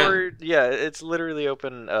year round? Yeah, it's literally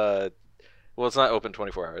open. Well, it's not open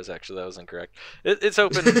 24 hours. Actually, that was incorrect. It's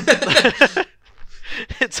open.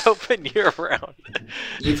 It's open year round.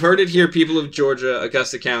 You've heard it here, people of Georgia,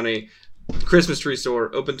 Augusta County. Christmas tree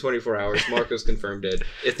store, open 24 hours. Marcos confirmed it.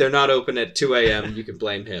 If they're not open at 2 a.m., you can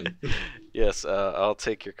blame him. Yes, I'll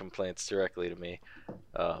take your complaints directly to me.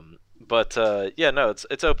 But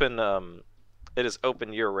it's open. It is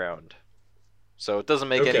open year round, so it doesn't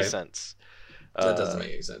make any sense. That doesn't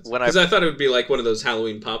make any sense. Because I thought it would be like one of those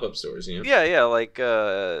Halloween pop-up stores, Yeah, like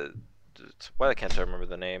why can't I remember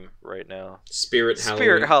the name right now? Spirit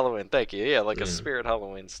Halloween. Thank you. Yeah, like a Spirit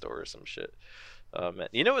Halloween store or some shit.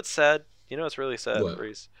 You know what's sad? You know what's really sad,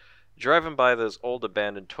 Breeze? Driving by those old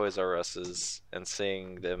abandoned Toys R Us's and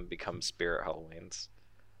seeing them become Spirit Halloweens.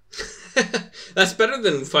 That's better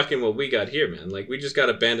than fucking what we got here, man. Like, we just got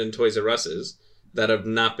abandoned Toys R Us's that have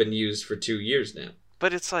not been used for 2 years now.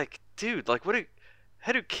 But it's like, dude, like,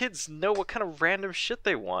 how do kids know what kind of random shit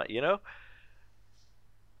they want,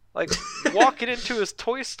 Like, walking into his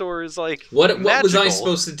toy store is like What was I magical.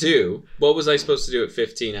 supposed to do? What was I supposed to do at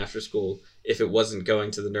 15 after school if it wasn't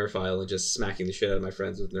going to the Nerf aisle and just smacking the shit out of my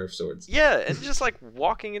friends with Nerf swords? Yeah, and just like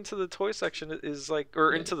walking into the toy section is like,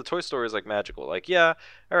 or into the toy store is like magical. Like, yeah,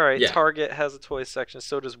 all right, Yeah. Target has a toy section,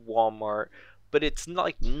 so does Walmart, but it's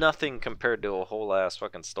like nothing compared to a whole ass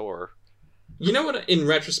fucking store. You know what, in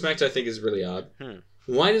retrospect, I think is really odd? Hmm.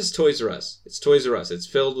 Why does Toys R Us? It's Toys R Us. It's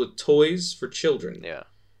filled with toys for children. Yeah.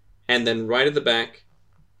 And then right at the back,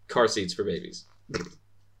 car seats for babies.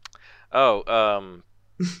 Oh,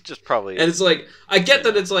 just probably. And it's like, I get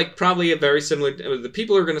that it's like probably a very similar. The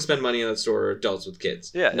people who are going to spend money in that store are adults with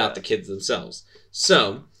kids, not the kids themselves.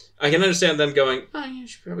 So I can understand them going, "Oh, you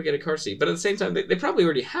should probably get a car seat," but at the same time, they probably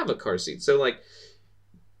already have a car seat. So like,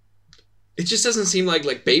 it just doesn't seem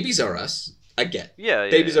like Babies R Us. I get,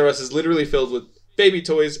 Babies R Us is literally filled with baby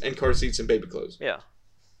toys and car seats and baby clothes. Yeah.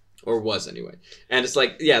 Or was anyway. And it's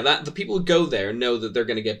like, yeah, that the people who go there know that they're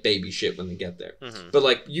going to get baby shit when they get there. Mm-hmm. But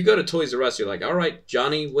like, you go to Toys R Us, you're like, all right,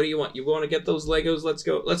 Johnny, what do you want? You want to get those Legos? Let's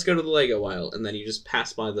go to the Lego aisle. And then you just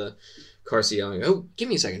pass by the car seat aisle and go, oh, give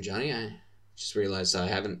me a second, Johnny. I just realized I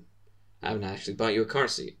haven't actually bought you a car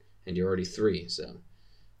seat. And you're already 3, so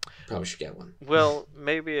probably should get one. Well,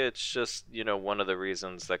 maybe it's just, one of the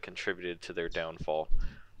reasons that contributed to their downfall.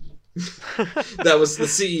 That was, the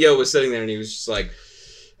CEO was sitting there and he was just like,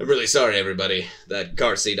 I'm really sorry, everybody. That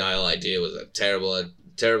car seat aisle idea was a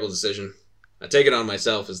terrible decision. I take it on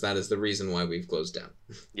myself as that is the reason why we've closed down.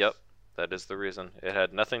 Yep, that is the reason. It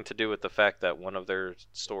had nothing to do with the fact that one of their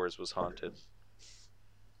stores was haunted.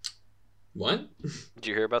 What? Did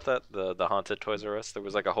you hear about that? The haunted Toys R Us? There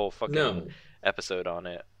was like a whole fucking episode on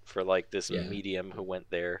it for like this medium who went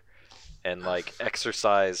there and like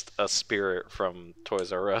exorcised a spirit from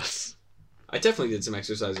Toys R Us. I definitely did some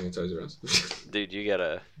exercising at Toys R Us. Dude, you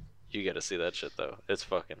gotta see that shit though. It's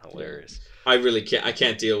fucking hilarious. I really can't. I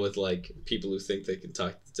can't deal with like people who think they can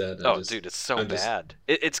talk to the dead. Dude, it's so bad.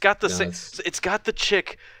 It's got the same. It's got the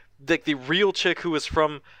chick, like the real chick who was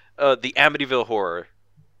from the Amityville Horror.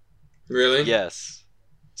 Really? Yes.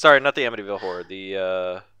 Sorry, not the Amityville Horror.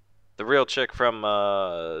 The real chick from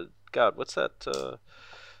God, what's that?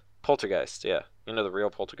 Poltergeist. Yeah, the real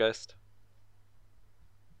Poltergeist.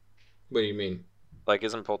 What do you mean? Like,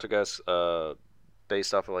 isn't Poltergeist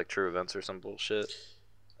based off of like true events or some bullshit?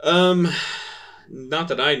 Not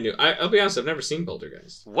that I knew. I'll be honest, I've never seen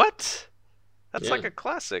Poltergeist. What? That's like a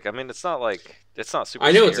classic. I mean, it's not super.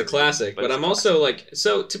 I know it's a classic, but I'm also like,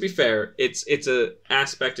 so to be fair, it's a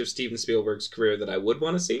aspect of Steven Spielberg's career that I would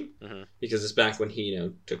want to see because it's back when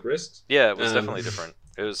he took risks. Yeah, it was definitely different.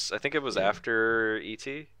 It was. I think it was after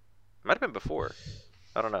E.T. Might have been before.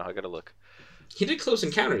 I don't know. I gotta look. He did Close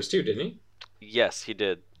Encounters too, didn't he? Yes, he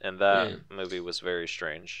did, and that movie was very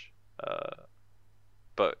strange,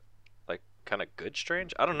 but like kind of good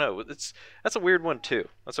strange. I don't know. That's a weird one too.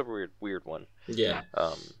 That's a weird one. Yeah.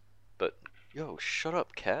 But yo, shut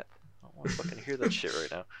up, cat. I don't want to fucking hear that shit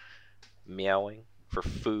right now. Meowing for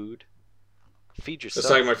food. Feed yourself. I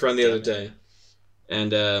was talking to my friend the other day,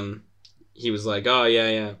 and he was like, "Oh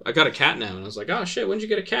yeah, I got a cat now," and I was like, "Oh shit, when'd you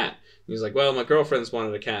get a cat?" And he was like, "Well, my girlfriend's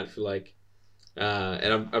wanted a cat for like."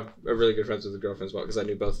 And I'm really good friends with the girlfriend as well because I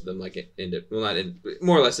knew both of them like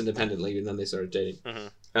more or less independently, and then they started dating.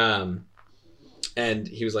 Mm-hmm. And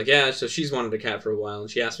he was like, "Yeah, so she's wanted a cat for a while, and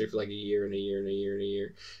she asked me for like a year,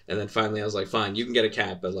 and then finally I was like, fine, you can get a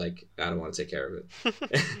cat, but like I don't want to take care of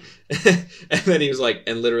it." And then he was like,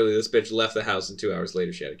 and literally this bitch left the house, and 2 hours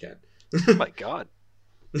later she had a cat. Oh my god,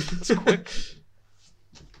 that's quick.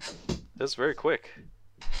 That's very quick.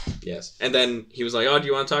 Yes. And then he was like, "Oh, do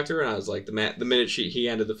you want to talk to her?" And I was like, the minute he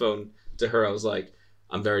handed the phone to her, I was like,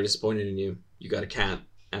 "I'm very disappointed in you. You got a cat,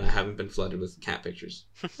 and I haven't been flooded with cat pictures."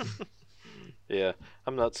 Yeah,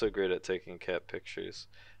 I'm not so great at taking cat pictures,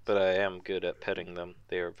 but I am good at petting them.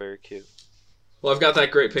 They are very cute. Well, I've got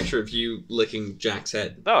that great picture of you licking Jack's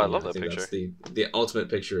head. Oh, I love that picture. That's the ultimate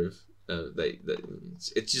picture of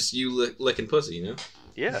it's just you licking pussy,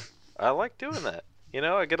 Yeah, I like doing that.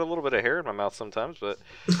 I get a little bit of hair in my mouth sometimes, but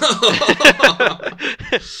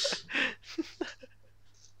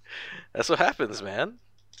that's what happens, man.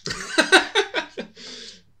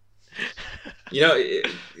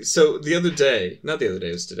 So the other day, not the other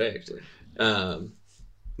day, it was today actually.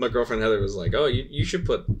 My girlfriend Heather was like, "Oh, you should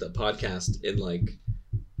put the podcast in like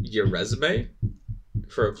your resume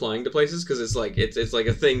for applying to places because it's like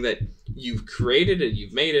a thing that you've created and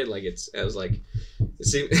you've made it. Like I was like, it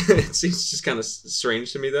seems just kind of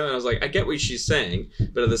strange to me though. And I was like, I get what she's saying,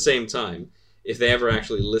 but at the same time, if they ever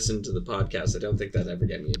actually listen to the podcast, I don't think that'd ever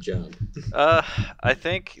get me a job. I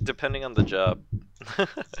think depending on the job.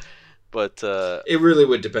 But it really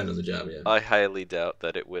would depend on the job. Yeah. I highly doubt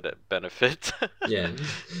that it would benefit. Yeah.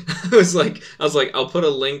 I was like, I'll put a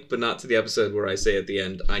link, but not to the episode where I say at the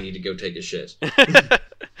end, I need to go take a shit. That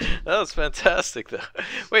was fantastic, though.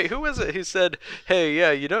 Wait, who was it who said, "Hey,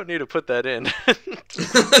 yeah, you don't need to put that in"?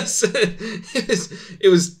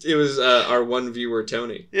 it was our one viewer,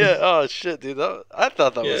 Tony. Yeah. Oh shit, dude. I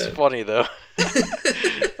thought that was funny, though.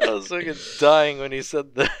 I was fucking dying when he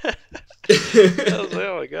said that. I was like,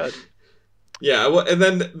 oh my god. Yeah, well, and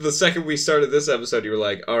then the second we started this episode, you were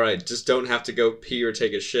like, all right, just don't have to go pee or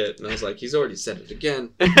take a shit. And I was like, he's already said it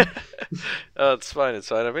again. Oh, it's fine. It's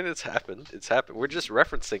fine. I mean, it's happened. It's happened. We're just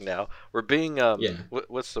referencing now. We're being,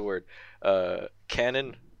 what's the word?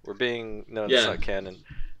 Canon? We're being, no, it's not canon.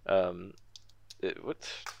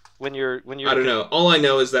 When you're I don't know. All I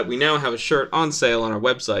know is that we now have a shirt on sale on our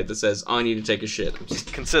website that says, I need to take a shit.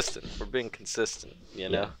 Consistent. We're being consistent, you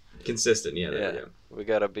know? Yeah. Consistent, yeah. There we go. We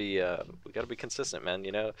gotta be consistent, man.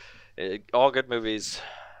 You know, all good movies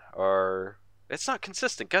are. It's not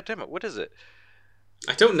consistent. God damn it! What is it?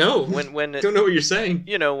 I don't know. When I don't know what you're saying.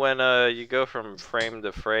 You know, when you go from frame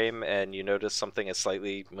to frame and you notice something is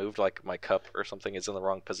slightly moved, like my cup or something is in the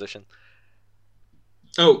wrong position.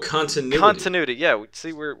 Oh, continuity. Continuity. Yeah.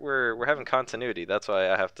 See, we're having continuity. That's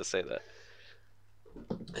why I have to say that.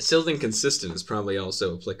 I still think consistent is probably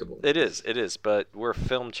also applicable. It is, but we're a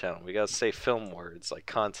film channel. We gotta say film words like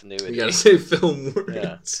continuity. We gotta say film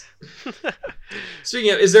words. Yeah.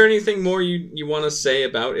 Speaking of, is there anything more you want to say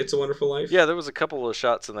about It's a Wonderful Life? Yeah, there was a couple of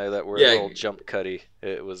shots in there that were a little jump cutty.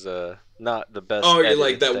 It was not the best. Oh, you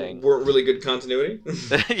like that weren't really good continuity?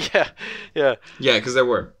 yeah. Yeah, because there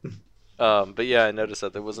were. But yeah, I noticed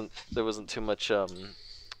that there wasn't too much.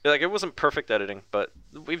 Like, it wasn't perfect editing, but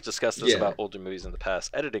we've discussed this about older movies in the past.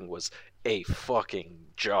 Editing was a fucking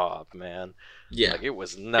job, man. Yeah, like, it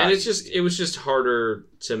was not. And it was just harder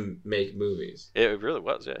to make movies. It really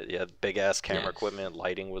was. Yeah, you had big ass camera equipment.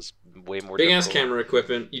 Lighting was way more. Big ass camera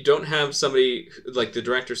equipment. You don't have somebody like the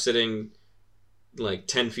director sitting like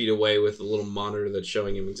 10 feet away with a little monitor that's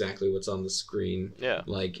showing him exactly what's on the screen. Yeah,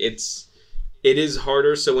 like it is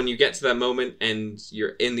harder. So when you get to that moment and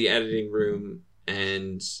you're in the editing room.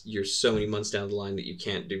 And you're so many months down the line that you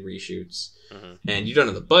can't do reshoots, and you don't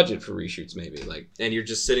have the budget for reshoots, maybe and you're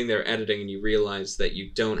just sitting there editing, and you realize that you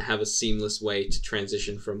don't have a seamless way to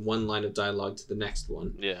transition from one line of dialogue to the next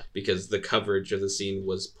one. Yeah, because the coverage of the scene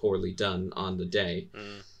was poorly done on the day.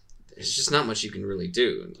 There's just not much you can really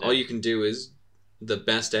do. All you can do is the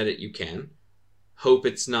best edit you can. Hope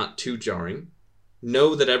it's not too jarring.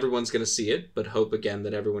 Know that everyone's going to see it, but hope again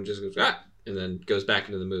that everyone just goes and then goes back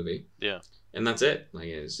into the movie. Yeah. And that's it. Like,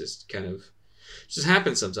 it's just kind of... It just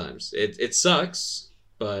happens sometimes. It sucks,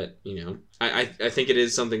 but, you know... I think it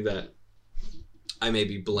is something that I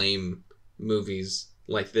maybe blame movies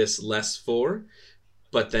like this less for,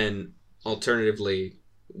 but then, alternatively,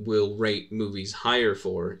 will rate movies higher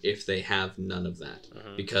for if they have none of that.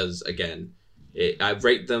 Because, again, I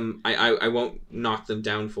rate them... I won't knock them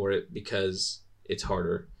down for it because it's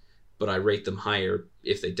harder, but I rate them higher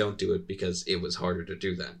if they don't do it because it was harder to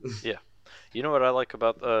do that. Yeah. You know what I like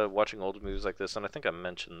about watching old movies like this, and I think I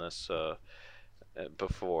mentioned this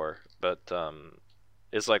before, but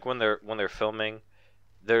it's like when they're filming,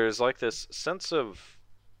 there's like this sense of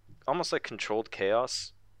almost like controlled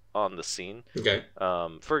chaos on the scene. Okay.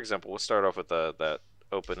 For example, we'll start off with that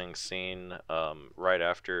opening scene right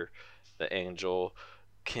after the angel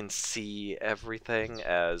can see everything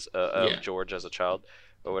as George as a child.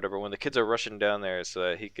 Or whatever, when the kids are rushing down there so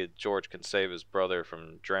that George can save his brother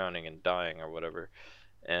from drowning and dying or whatever,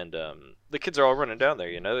 and the kids are all running down there.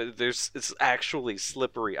 You know, it's actually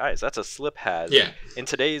slippery ice. That's a slip hazard. Yeah. In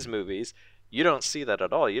today's movies, you don't see that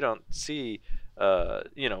at all. You don't see, not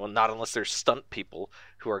unless there's stunt people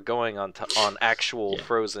who are going on actual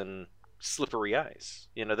frozen slippery ice.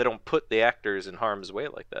 You know, they don't put the actors in harm's way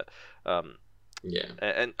like that. Yeah.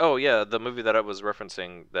 And the movie that I was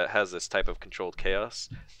referencing that has this type of controlled chaos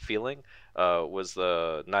feeling was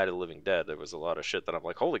the Night of the Living Dead. There was a lot of shit that I'm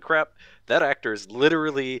like, holy crap, that actor is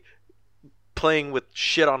literally playing with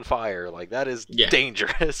shit on fire. Like, that is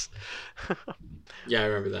dangerous. Yeah, I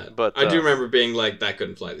remember that. But I do remember being like, that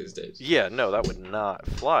couldn't fly these days. Yeah, no, that would not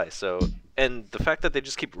fly. So, and the fact that they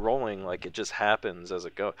just keep rolling, like it just happens as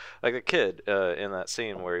it goes. Like a kid in that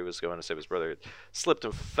scene where he was going to save his brother, slipped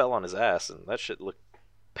and fell on his ass, and that shit looked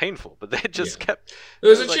painful. But they just kept.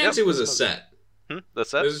 There was a chance it was a set. The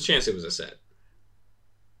set? There was a chance it was a set.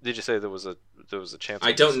 Did you say there was a chance?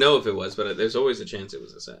 I don't know if it was, but there's always a chance it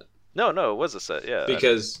was a set. No, it was a set. Yeah,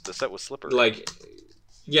 because the set was slippery. Like,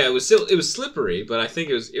 yeah, it was slippery, but I think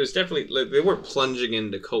it was definitely like, they weren't plunging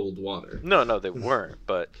into cold water. No, they weren't.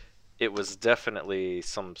 But it was definitely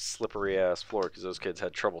some slippery ass floor because those kids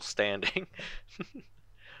had trouble standing.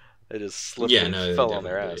 They just slipped and fell on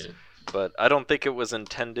their ass. Yeah. But I don't think it was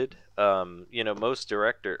intended. Most not most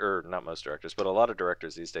directors, but a lot of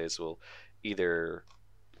directors these days will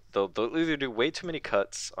they'll either do way too many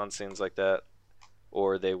cuts on scenes like that,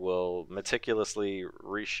 or they will meticulously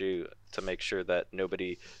reshoot to make sure that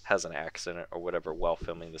nobody has an accident or whatever while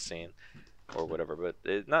filming the scene or whatever.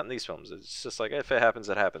 But not in these films. It's just like, if it happens,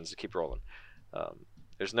 it happens. Keep rolling.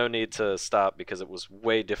 There's no need to stop because it was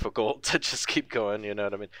way difficult to just keep going, you know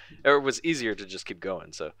what I mean? Or it was easier to just keep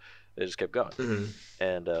going, so they just kept going.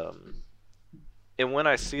 Mm-hmm. And when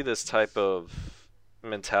I see this type of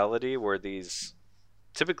mentality where these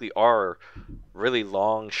typically are really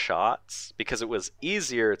long shots, because it was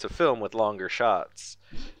easier to film with longer shots,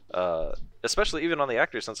 especially even on the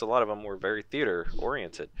actors, since a lot of them were very theater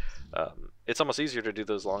oriented. It's almost easier to do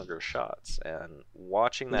those longer shots, and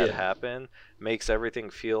watching that happen makes everything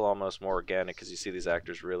feel almost more organic because you see these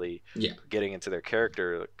actors really getting into their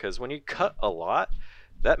character. Because when you cut a lot,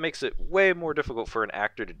 that makes it way more difficult for an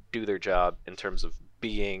actor to do their job in terms of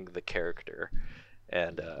being the character.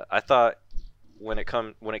 And I thought when it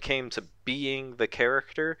came to being the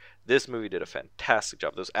character, this movie did a fantastic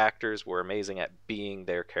job. Those actors were amazing at being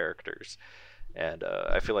their characters. And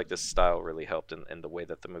I feel like this style really helped, and the way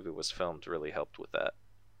that the movie was filmed really helped with that.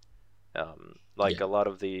 A lot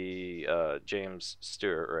of the James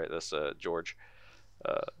Stewart, right? That's George,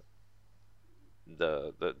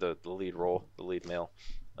 the lead role, the lead male.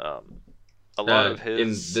 A lot of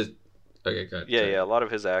his okay, go ahead. Yeah, a lot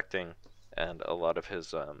of his acting and a lot of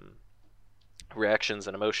his reactions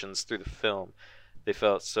and emotions through the film, they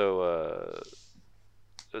felt so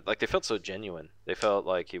genuine. They felt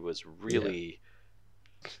like he was really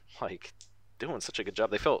doing such a good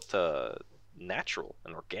job. They felt natural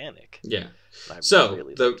and organic. Yeah. So,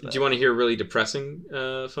 do you want to hear a really depressing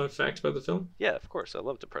fun fact about the film? Yeah, of course. I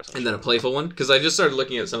love depressing. And then a playful one, because I just started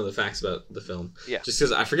looking at some of the facts about the film. Yeah. Just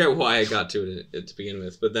because I forget why I got to it to begin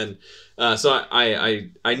with, but then, so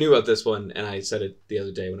I knew about this one, and I said it the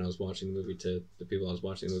other day when I was watching the movie to the people I was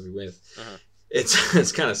watching the movie with. Uh-huh.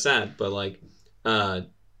 It's kind of sad, but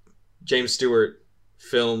James Stewart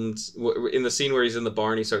filmed in the scene where he's in the bar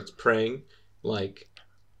and he starts praying,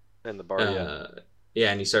 in the bar,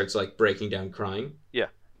 and he starts breaking down crying. Yeah.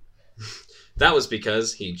 That was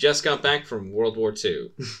because he just got back from World War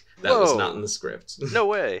II. That was not in the script. No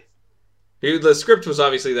way. The script was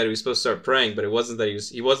obviously that he was supposed to start praying, but it wasn't that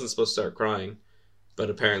he wasn't supposed to start crying. But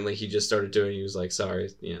apparently he just started doing. He was like, "Sorry,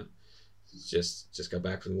 just got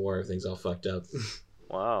back from the war. Everything's all fucked up."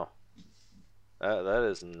 Wow, that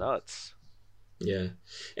is nuts. Yeah,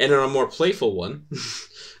 and on a more playful one,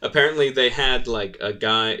 apparently they had a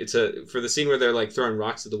guy. For the scene where they're throwing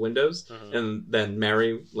rocks at the windows, and then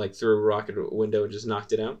Mary threw a rock at a window and just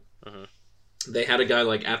knocked it out. They had a guy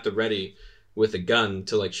at the ready with a gun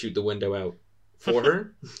to shoot the window out for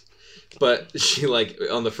her, but she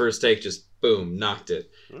on the first take just boom knocked it,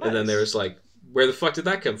 nice. And then there was where the fuck did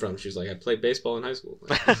that come from? She was like, I played baseball in high school.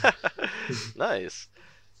 Nice.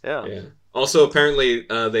 Yeah. Yeah. Also, apparently,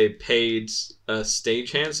 they paid a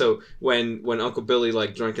stagehand. So when Uncle Billy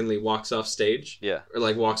drunkenly walks off stage,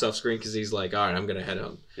 or walks off screen because he's like, all right, I'm gonna head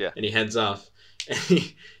home. Yeah. And he heads off, and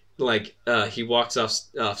he walks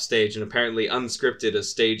off stage, and apparently unscripted, a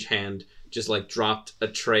stagehand just dropped a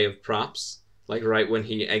tray of props right when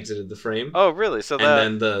he exited the frame. Oh, really? So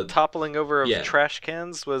then the toppling over of trash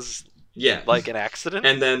cans was an accident.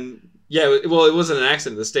 And then it wasn't an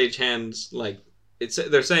accident. The stagehand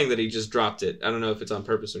they're saying that he just dropped it. I don't know if it's on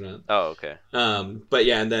purpose or not. Oh, okay. But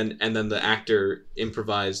yeah, and then the actor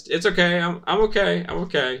improvised. It's okay. I'm okay. I'm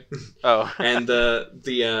okay. Oh. And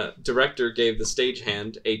the director gave the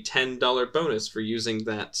stagehand a $10 bonus for using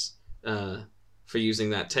that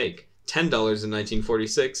take. $10 in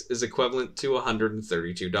 1946 is equivalent to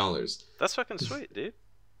 $132. That's fucking sweet, dude.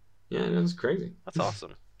 Yeah, that's crazy. That's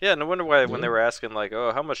awesome. Yeah, no wonder why when they were asking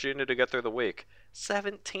how much do you need to get through the week?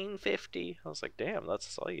 $17.50. I was like, damn,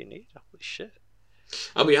 that's all you need. Holy shit.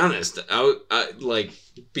 I'll be honest. I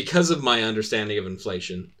because of my understanding of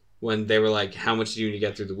inflation, when they were how much do you need to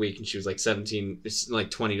get through the week, and she was $17, it's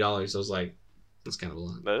 $20. I was like, that's kind of a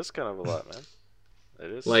lot. That is kind of a lot, man.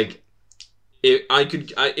 It is.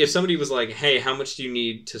 If somebody was like, hey, how much do you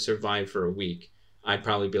need to survive for a week? I'd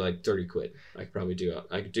probably be like 30 quid. I could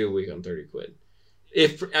do a week on 30 quid.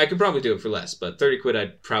 If I could probably do it for less, but 30 quid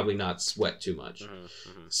I'd probably not sweat too much.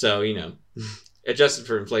 So, adjusted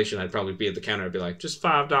for inflation, I'd probably be at the counter. I'd be like, just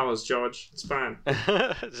 $5, George. It's fine.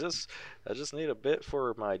 I just need a bit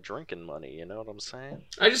for my drinking money. You know what I'm saying?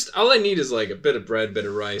 All I need is a bit of bread, bit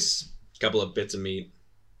of rice, a couple of bits of meat.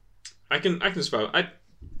 I can survive.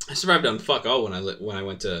 I survived on fuck all when I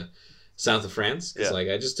went to south of France because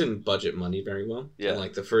I just didn't budget money very well. Yeah. And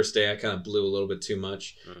like the first day I kind of blew a little bit too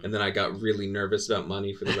much, and then I got really nervous about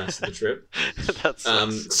money for the rest of the trip.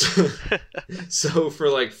 So for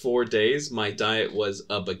like 4 days, my diet was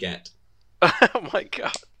a baguette. Oh my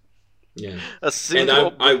god. Yeah. A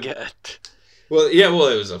single baguette. Well,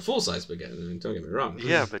 it was a full size baguette. I mean, don't get me wrong.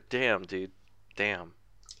 Yeah, but damn, dude, damn.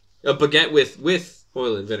 A baguette with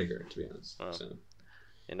oil and vinegar, to be honest. Oh. So.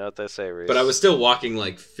 You know what they say, Reese. But I was still walking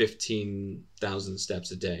like 15,000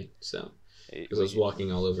 steps a day, so because I was walking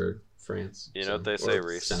all over France. You know what they say,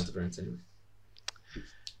 Reese. South of France, anyway.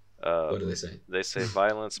 What do they say? They say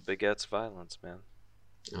violence begets violence, man.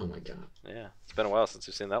 Oh my god. Yeah, it's been a while since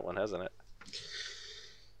you've seen that one, hasn't it?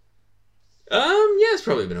 Yeah, it's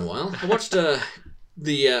probably been a while. I watched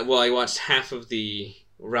I watched half of the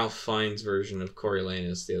Ralph Fiennes version of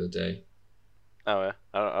Coriolanus the other day. Oh yeah,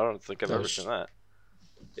 I don't think I've ever seen that.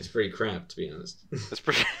 It's pretty crap, to be honest. It's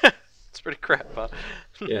pretty crap, huh?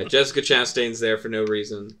 Yeah, Jessica Chastain's there for no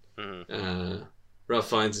reason. Mm-hmm. Ralph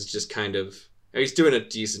Fiennes is just kind of he's doing a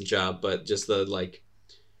decent job, but just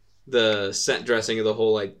the set dressing of the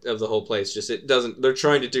whole place they're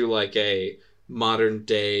trying to do like a modern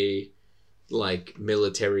day like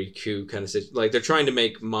military coup kind of situation. Like they're trying to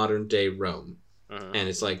make modern day Rome. And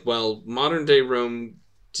it's like, well, modern day Rome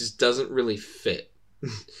just doesn't really fit.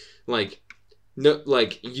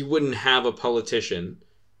 You wouldn't have a politician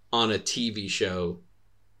on a TV show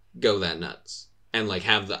go that nuts and like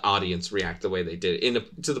have the audience react the way they did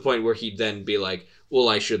to the point where he'd then be like, well,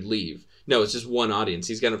 I should leave. No, it's just one audience.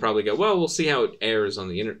 He's gonna probably go, well, we'll see how it airs on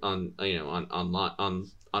the on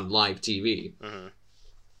live TV.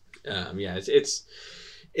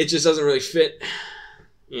 It just doesn't really fit.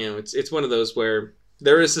 It's one of those where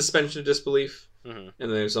there is suspension of disbelief, and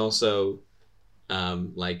there's also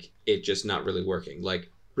it just not really working.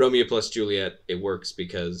 Like Romeo plus Juliet, it works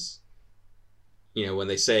because when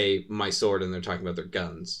they say my sword and they're talking about their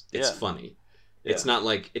guns, it's funny. Yeah. It's not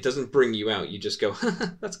like it doesn't bring you out. You just go,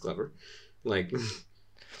 that's clever. Like,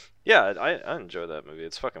 yeah, I enjoy that movie.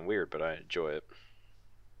 It's fucking weird, but I enjoy it.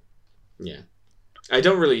 Yeah, I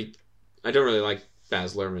don't really like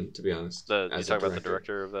Baz Luhrmann, to be honest. You talk about the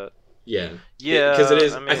director of that? Yeah. Yeah. Because it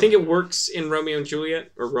is. I think it works in Romeo and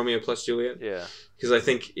Juliet or Romeo plus Juliet. Yeah. Because I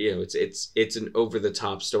think it's an over the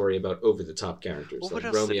top story about over the top characters. Well, like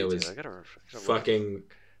what else Romeo did he is do? fucking.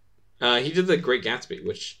 He did The Great Gatsby,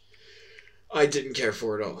 which I didn't care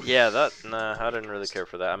for at all. Yeah, I didn't really care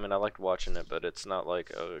for that. I mean, I liked watching it, but it's not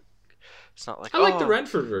like I like the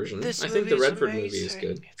Redford version. I think the Redford movie is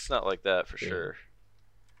good. It's not like that for sure.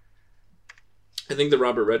 I think the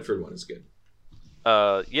Robert Redford one is good.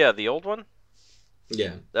 Yeah, the old one.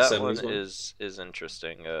 Yeah, that one is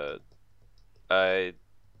interesting. I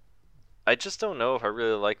just don't know if I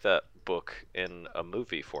really like that book in a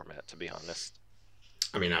movie format, to be honest.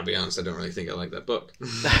 I mean, I'll be honest, I don't really think I like that book.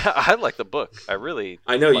 I like the book. I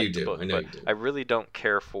know you do. Book, I really don't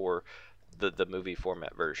care for the movie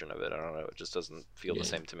format version of it. I don't know. It just doesn't feel the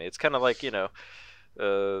same to me. It's kind of like,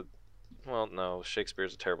 well, no,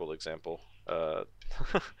 Shakespeare's a terrible example.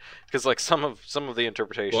 Because like some of the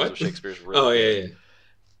interpretations of Shakespeare's really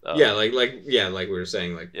like we were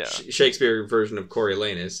saying, like Shakespeare version of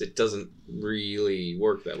Coriolanus, it doesn't really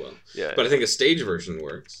work that well. Yeah, but I think a stage version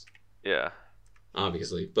works. Yeah,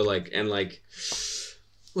 obviously, but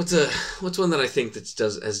what's one that I think has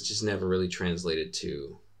just never really translated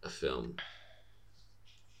to a film.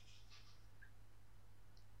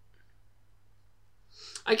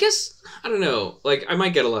 I guess, I don't know, like, I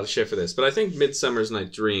might get a lot of shit for this, but I think Midsummer's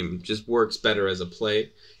Night's Dream just works better as a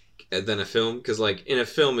play than a film, because, like, in a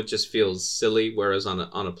film it just feels silly, whereas on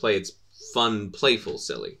a play it's fun, playful,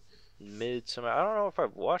 silly. Midsummer, I don't know if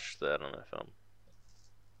I've watched that on a film.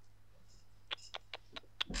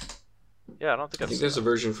 Yeah, I don't think I think there's a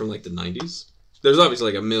version from, like, the 90s. There's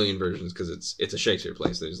obviously, like, a million versions, because it's a Shakespeare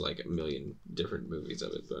play, so there's, like, a million different movies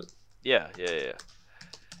of it, but... Yeah.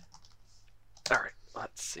 Alright.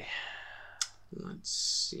 Let's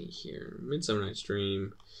see here. Midsummer Night's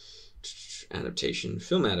Dream adaptation,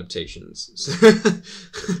 film adaptations.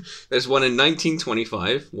 There's one in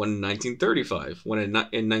 1925, one in 1935, one in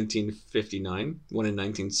 1959, one in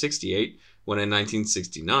 1968, one in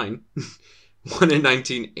 1969, one in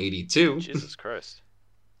 1982. Jesus Christ.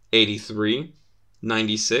 83,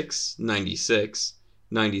 96, 96,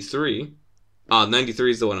 93.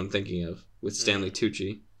 93 is the one I'm thinking of with Stanley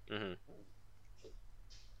Tucci. Mm-hmm.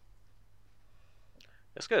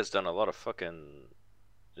 This guy's done a lot of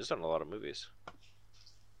he's done a lot of movies.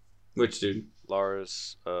 Which dude?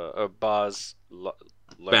 Baz Luhrmann?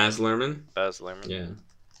 Baz Luhrmann. Yeah.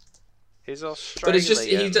 He's all But it's just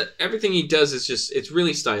Australian. everything he does is just it's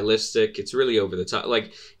really stylistic. It's really over the top.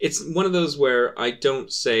 Like it's one of those where I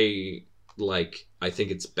don't say like I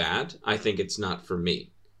think it's bad. I think it's not for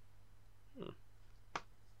me.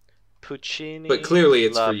 Puccini. But clearly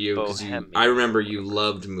it's La for you because Bohemia. I remember you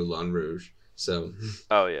loved Moulin Rouge. So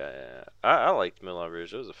Oh yeah. I liked Moulin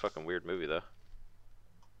Rouge. It was a fucking weird movie though.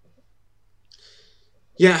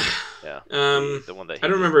 yeah. Yeah. The one that I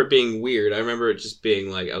don't remember it being weird. I remember it just being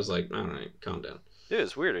like I was like, all right, calm down. Dude,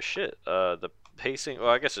 it's weird as shit. The pacing. Well,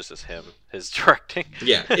 I guess it's just him. His directing.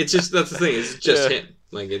 Yeah, it's just that's the thing. It's just Yeah. him.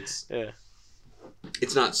 Like it's Yeah.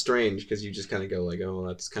 it's not strange because you just kind of go like, oh,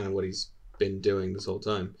 that's kind of what he's been doing this whole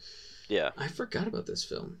time. Yeah. I forgot about this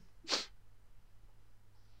film.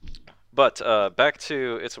 But back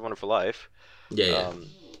to It's a Wonderful Life. Yeah.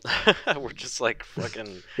 We're just like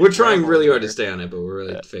fucking. We're trying really hard to here. stay on it, but we're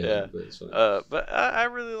really failing. Yeah. But it's fine. But I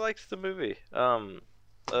really liked the movie. I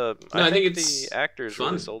I think think it's the actors fun.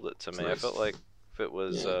 really sold it to It's me. nice. I felt like if it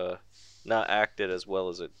was Yeah. not acted as well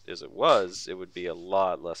as it was, it would be a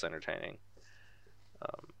lot less entertaining.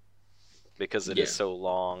 Because it is Yeah. so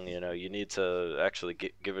long, you need to actually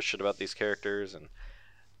give a shit about these characters, and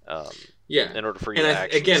Yeah. in order for you And to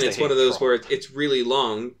actually again, stay it's one of those where enthralled. it's really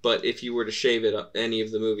long, but if you were to shave any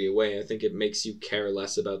of the movie away, I think it makes you care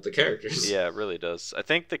less about the characters. Yeah, it really does. I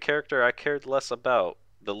think the character I cared less about,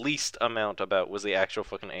 the least amount about, was the actual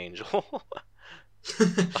fucking angel.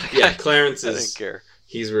 Yeah, Clarence I didn't is. care.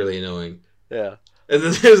 He's really annoying. Yeah. And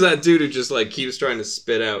then there's that dude who just like keeps trying to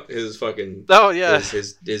spit out his fucking Oh yeah.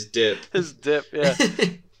 his dip. His dip. Yeah.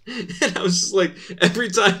 And I was just like, every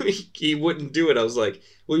time he wouldn't do it, I was like,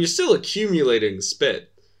 well, you're still accumulating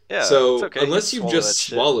spit. Yeah. So it's okay. unless You you've can swallow just that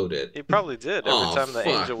shit. swallowed it. He probably did every Oh, time the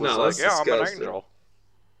fuck. angel was No, like, that's "Yeah, I'm an disgusting. angel."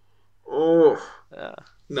 Oh Yeah.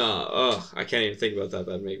 no! Oh, I can't even think about that.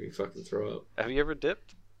 That'd make me fucking throw up. Have you ever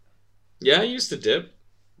dipped? Yeah, I used to dip.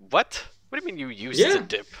 What? What do you mean you used Yeah. to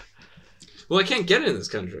dip? Well, I can't get it in this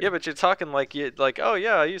country. Yeah, but you're talking like oh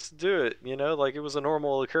yeah, I used to do it. Like it was a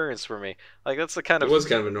normal occurrence for me. Like that's the kind It of. was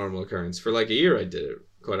kind of a normal occurrence. For like a year, I did it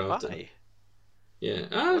quite often. Why? Yeah,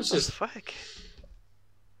 What it's the just fuck?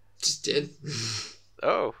 did.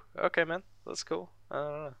 Oh, okay, man. That's cool. I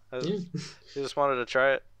don't know. Yeah. You just wanted to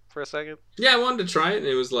try it for a second? Yeah, I wanted to try it, and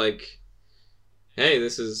it was like, hey,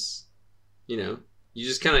 this is, you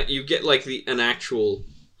just kind of you get like an actual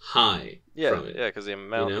high Yeah, from it. yeah, because the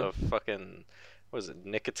amount know? of fucking, what is it,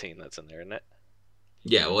 nicotine that's in there, isn't it?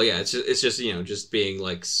 Yeah, well, yeah, it's just just being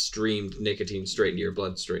like streamed nicotine straight into your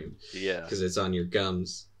bloodstream Yeah. because it's on your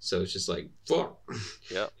gums, so it's just like fuck.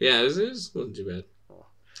 Yeah. Yeah, it wasn't too bad. Oh.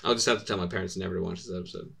 I'll just have to tell my parents never to watch this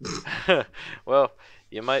episode. Well,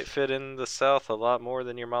 you might fit in the South a lot more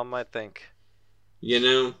than your mom might think.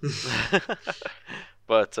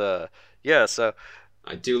 But yeah, so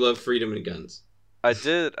I do love freedom and guns. I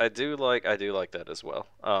do like that as well.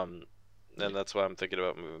 And that's why I'm thinking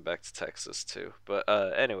about moving back to Texas too. But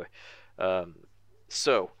anyway,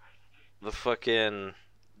 so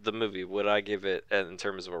the movie, would I give it in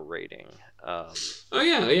terms of a rating? Oh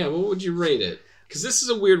yeah. What would you rate it? Because this is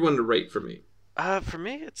a weird one to rate for me. For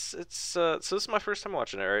me, it's so this is my first time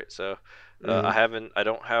watching it, right? So Mhm. I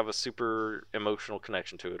don't have a super emotional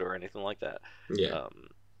connection to it or anything like that. Yeah.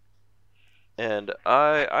 And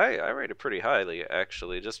I rate it pretty highly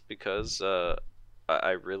actually, just because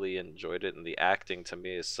I really enjoyed it, and the acting to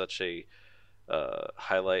me is such a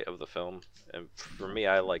highlight of the film. And for me,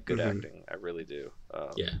 I like good Mhm. acting. I really do.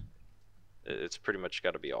 Yeah. It's pretty much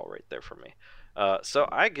got to be all right there for me. So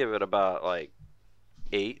I give it about like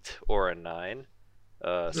 8 or a 9,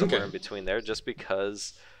 somewhere Okay. in between there, just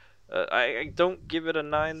because I don't give it a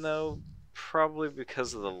 9 though, probably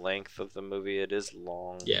because of the length of the movie. It is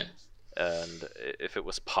long. Yeah. And if it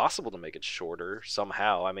was possible to make it shorter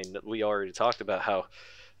somehow, I mean, we already talked about how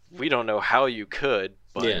we don't know how you could,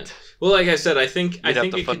 but Yeah. Well, like I said, I think have to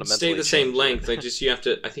it could stay fundamentally the same change it. length. I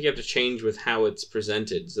think you have to change with how it's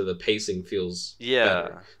presented, so the pacing feels Yeah.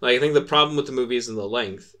 better. Like I think the problem with the movie isn't the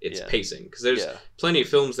length; it's Yeah. pacing. Because there's Yeah. plenty of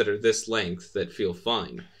films that are this length that feel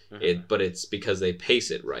fine. Mhm. But it's because they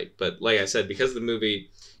pace it right. But like I said, because the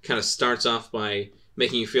movie kind of starts off by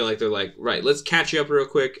making you feel like they're like, right, let's catch you up real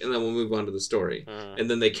quick, and then we'll move on to the story. Mhm. And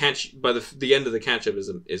then they catch by the end of the catch up is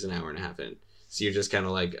an hour and a half in. So you're just kind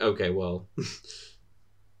of like, okay, well,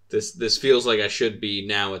 this feels like I should be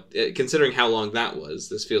now considering how long that was.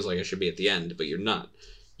 This feels like I should be at the end, but you're not.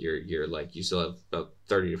 You're like you still have about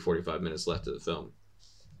 30 to 45 minutes left of the film.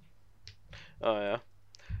 Oh yeah.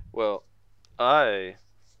 Well, I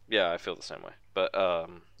feel the same way. But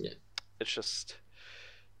Yeah. it's just,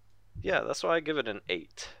 that's why I give it an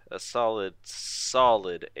 8, a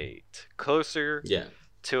solid 8, closer Yeah.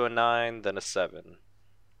 to a 9, then a 7.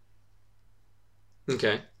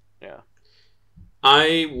 Okay. Yeah.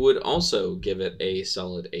 I would also give it a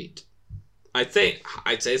solid 8. I'd say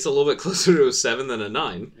it's a little bit closer to a 7 than a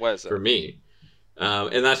 9. Why is that? For me.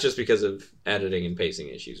 And that's just because of editing and pacing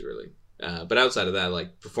issues, really. But outside of that,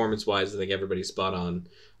 like, performance-wise, I think everybody's spot on.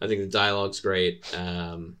 I think the dialogue's great.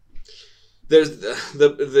 There's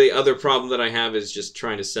the other problem that I have is just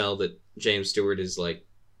trying to sell that James Stewart is, like,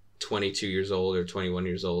 22 years old or 21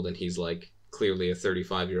 years old, and he's, like, clearly a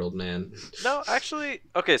 35-year-old man. No, actually,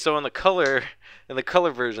 okay, so in the color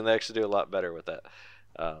version, they actually do a lot better with that.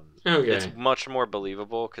 Okay. It's much more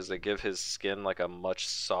believable because they give his skin, like, a much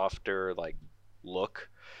softer, like, look.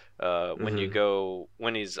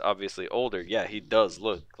 When he's obviously older, yeah, he does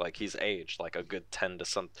look like he's aged like a good 10 to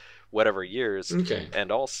some whatever years. Okay.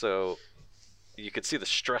 And also, you could see the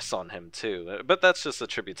stress on him too. But that's just a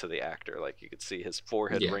tribute to the actor. Like, you could see his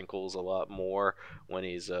forehead wrinkles a lot more when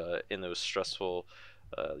he's in those stressful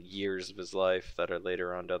years of his life that are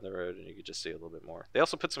later on down the road, and you could just see a little bit more. They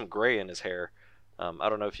also put some gray in his hair. I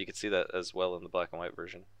don't know if you could see that as well in the black and white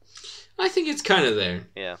version. I think it's kind of there.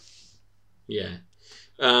 Yeah. Yeah.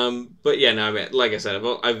 But yeah, no, I mean, like I said,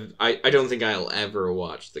 I don't think I'll ever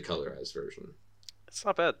watch the colorized version. It's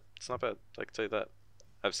not bad. It's not bad. I can tell you that.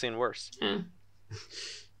 I've seen worse.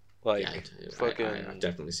 Like, yeah, I've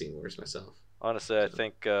definitely seen worse myself. Honestly, I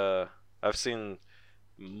think I've seen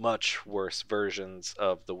much worse versions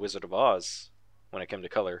of The Wizard of Oz when it came to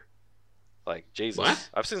color. Like, Jesus. What?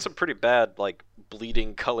 I've seen some pretty bad, like,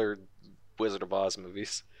 bleeding colored Wizard of Oz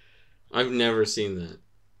movies. I've never seen that.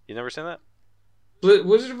 You never seen that? But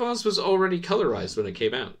Wizard of Oz was already colorized when it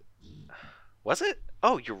came out. Was it?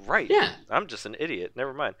 Oh, you're right. Yeah. I'm just an idiot.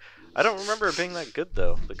 Never mind. I don't remember it being that good,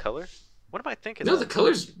 though. The color? What am I thinking No, of? the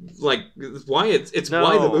color's, like, why it's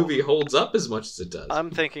why the movie holds up as much as it does.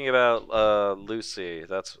 I'm thinking about Lucy.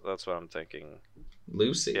 That's what I'm thinking.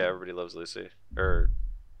 Lucy? Yeah, Everybody Loves Lucy. Yeah.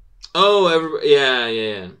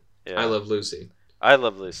 I Love Lucy. I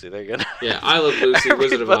Love Lucy. There you go. Yeah, I Love Lucy,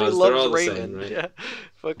 Wizard of Oz, they're all the same, right? Yeah.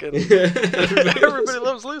 Fucking Everybody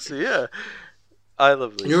Loves Lucy, yeah. I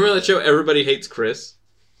Love Lucy. You remember that show, Everybody Hates Chris?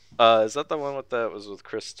 Is that the one that was with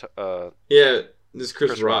Chris? Yeah, this is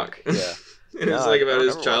Chris Rock. Yeah. And it was like about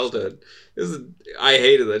his childhood. I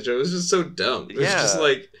hated that show. It was just so dumb. It was just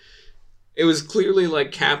like, it was clearly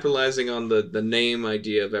like capitalizing on the name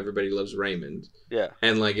idea of Everybody Loves Raymond. Yeah.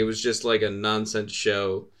 And like, it was just like a nonsense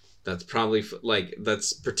show that's probably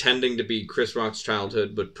that's pretending to be Chris Rock's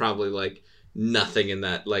childhood, but probably like nothing in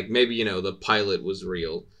that. Like, maybe, the pilot was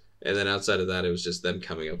real. And then outside of that, it was just them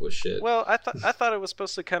coming up with shit. Well, I thought it was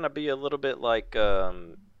supposed to kind of be a little bit like,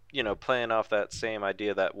 playing off that same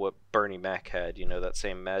idea that what Bernie Mac had, that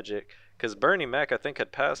same magic. Because Bernie Mac, I think,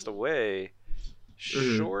 had passed away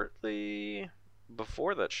shortly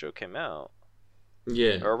before that show came out.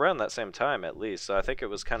 Yeah. Or around that same time, at least. So I think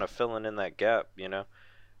it was kind of filling in that gap,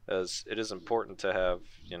 as it is important to have,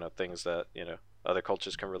 things that, other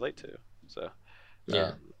cultures can relate to. So,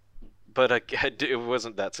 yeah. But it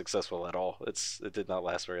wasn't that successful at all. It did not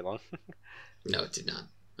last very long. No, it did not.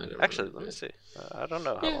 Actually, let me see. I don't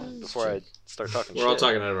know how long before I start talking shit. We're all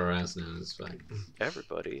talking out of our ass now. It's fine.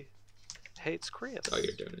 Everybody hates Chris. Oh,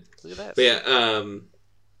 you're doing it. Look at that. But yeah,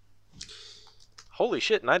 holy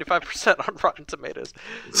shit, 95% on Rotten Tomatoes.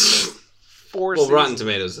 Rotten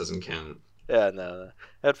Tomatoes doesn't count. Yeah, no.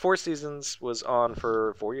 It had 4 seasons, was on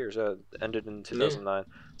for 4 years. Ended in 2009. Yeah.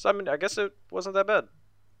 So, I mean, I guess it wasn't that bad.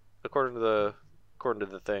 According to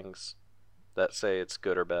the things that say it's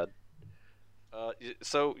good or bad.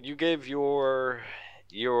 So you gave your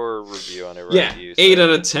review on it, right? Yeah, 8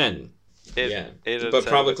 out of 10. 8 out of 10, but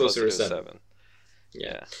probably closer to 7.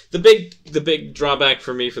 Yeah. The big drawback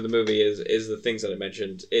for me for the movie is the things that I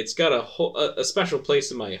mentioned. It's got a special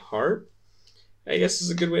place in my heart, I guess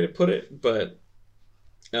is a good way to put it. But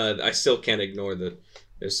I still can't ignore that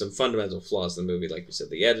there's some fundamental flaws in the movie, like we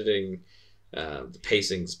said, the editing, the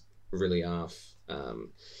pacing's really off.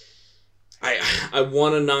 I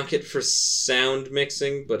want to knock it for sound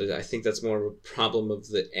mixing, but I think that's more of a problem of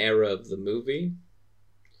the era of the movie.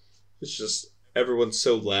 It's just everyone's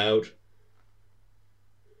so loud.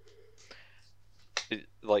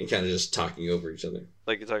 Like, kind of just talking over each other.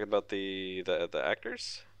 Like, you're talking about the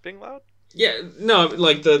actors being loud? Yeah, no,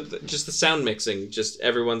 like just the sound mixing. Just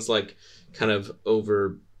everyone's like kind of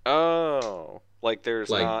over. Oh, like there's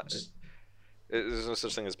like, not. There's no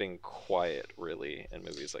such thing as being quiet, really, in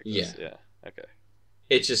movies like this. Yeah. Okay.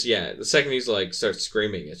 It's just the second he's like starts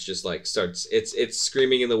screaming, it's just like it's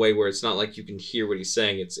screaming in the way where it's not like you can hear what he's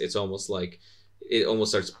saying. It's almost like it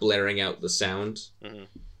almost starts blaring out the sound. Mm-hmm.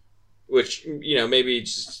 which, you know, maybe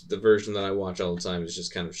just the version that I watch all the time is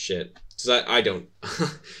just kind of shit. Because I don't...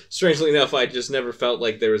 Strangely enough, I just never felt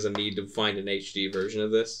like there was a need to find an HD version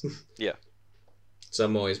of this. Yeah. So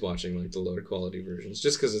I'm always watching, like, the lower quality versions.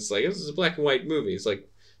 Just because it's like, this is a black and white movie. It's like,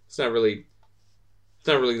 it's not really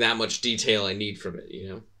that much detail I need from it, you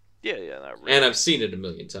know? Yeah, not really. And I've seen it a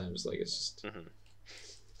million times. Like, it's just...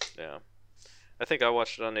 Yeah. I think I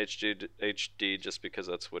watched it on HD just because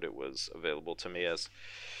that's what it was available to me as.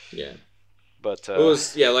 Yeah. But it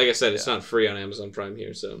was, like I said, it's not free on Amazon Prime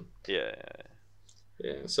here, so... Yeah.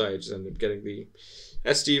 So I just ended up getting the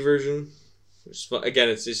SD version. Which is fun. Again,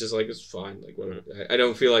 it's just like, it's fine. Like, whatever. I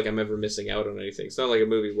don't feel like I'm ever missing out on anything. It's not like a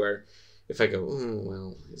movie where if I go, oh,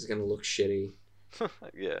 well, it's going to look shitty.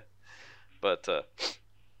 Yeah. But,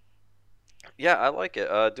 yeah, I like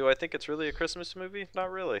it. Do I think it's really a Christmas movie?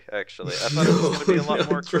 Not really, actually. I thought it was going to be a lot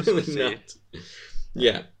more Christmassy. Really not.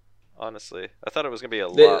 Yeah. Honestly. I thought it was going to be a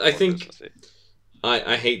lot more Christmassy.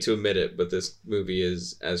 I hate to admit it, but this movie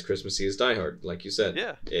is as Christmassy as Die Hard, like you said.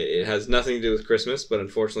 Yeah. It has nothing to do with Christmas, but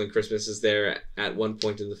unfortunately Christmas is there at one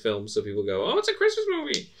point in the film, so people go, oh, it's a Christmas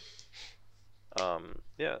movie!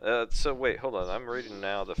 Yeah, so wait, hold on. I'm reading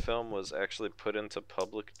now. The film was actually put into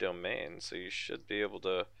public domain, so you should be able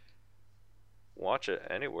to watch it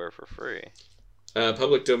anywhere for free.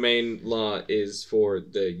 Public domain law is for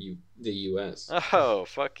the U.S. Oh,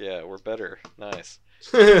 fuck yeah, we're better. Nice.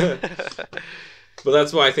 But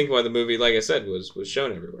that's why the movie, like I said, was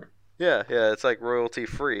shown everywhere. Yeah, it's like royalty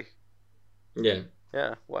free. Yeah.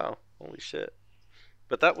 Yeah, wow. Holy shit.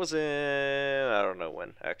 But that was in... I don't know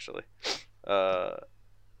when, actually. Wow,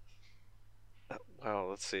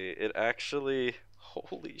 let's see. It actually...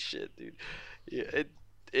 Holy shit, dude. Yeah,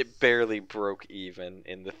 it barely broke even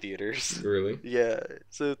in the theaters. Really? Yeah.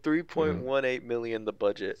 So 3.18 million the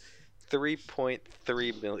budget.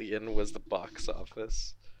 3.3 million was the box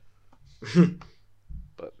office.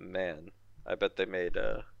 But man, I bet they made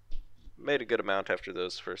a good amount after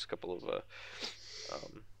those first couple of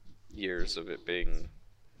years of it being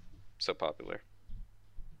so popular.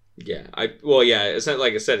 Yeah, it's not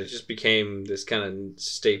like I said. It just became this kind of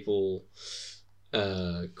staple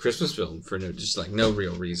Christmas film for no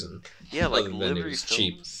real reason. Yeah, like Livery Films.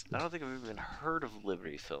 Cheap. I don't think I've even heard of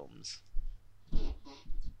Livery Films.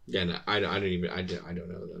 Yeah, no, I don't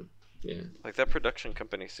know them. Yeah, like that production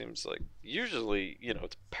company seems like usually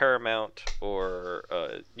it's Paramount or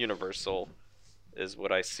Universal is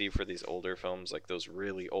what I see for these older films, like those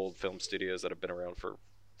really old film studios that have been around for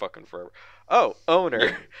fucking forever. Oh,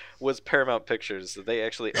 owner was Paramount Pictures. They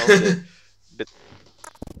actually owned it.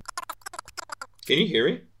 Can you hear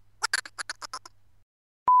me?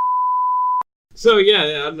 So yeah,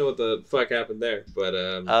 I don't know what the fuck happened there, but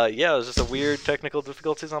yeah, it was just a weird technical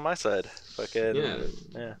difficulties on my side. Fucking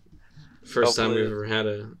yeah. First time we've ever had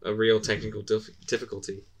a real technical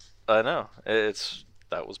difficulty. I know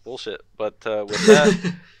that was bullshit. But with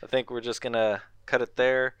that, I think we're just gonna cut it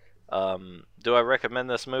there. Do I recommend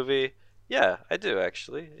this movie? Yeah, I do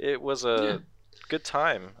actually. It was a good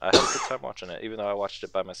time. I had a good time watching it, even though I watched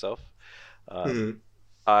it by myself.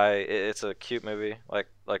 It's a cute movie.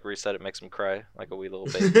 Like Reese said, it makes me cry like a wee little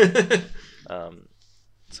baby.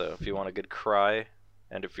 So if you want a good cry,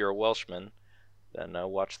 and if you're a Welshman, then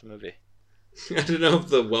watch the movie. I don't know if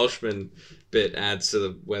the Welshman bit adds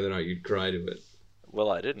to whether or not you'd cry to it.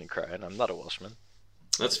 Well, I didn't cry, and I'm not a Welshman.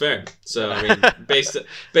 That's fair. So I mean,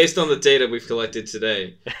 based on the data we've collected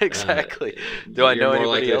today, exactly. Do I know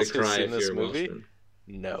anybody else who's seen this movie?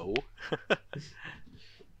 No.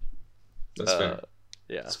 That's fair.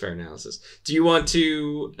 Yeah, that's fair analysis. Do you want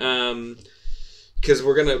to? Because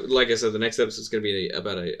we're gonna, like I said, the next episode is gonna be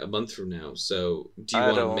about a month from now. So, do you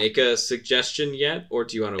want to make a suggestion yet, or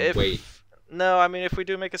do you want to wait? No, I mean, if we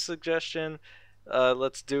do make a suggestion,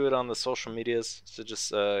 let's do it on the social medias. So just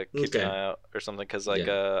keep an eye out or something, because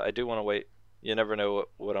I do want to wait. You never know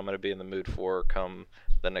what I'm gonna be in the mood for come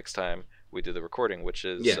the next time we do the recording, which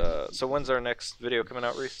is so. When's our next video coming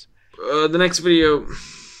out, Reese? The next video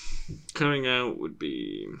coming out would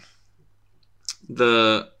be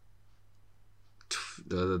the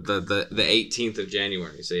 18th of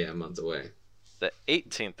January. So yeah, a month away. The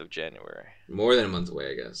 18th of January. More than a month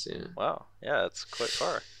away, I guess. Yeah. Wow. Yeah, it's quite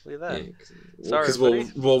far. Look at that. Yeah, because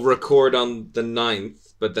we'll record on the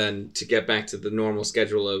 9th, but then to get back to the normal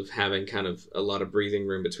schedule of having kind of a lot of breathing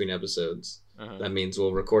room between episodes, that means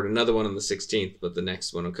we'll record another one on the 16th, but the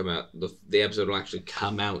next one will come out. The episode will actually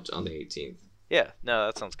come out on the 18th. Yeah. No,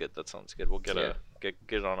 that sounds good. We'll get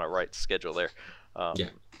get on a right schedule there.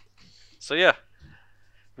 So yeah,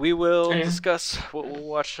 we will discuss what we'll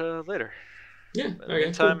watch later. Yeah. In the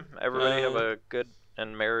meantime, everybody have a good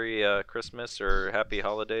and Merry Christmas or Happy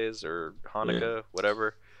Holidays or Hanukkah,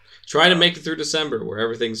 whatever. Try to make it through December where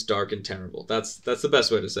everything's dark and terrible. That's the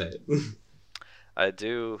best way to say it. I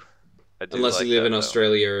do. Unless like you live that, in though.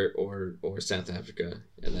 Australia or South Africa,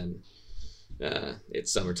 and then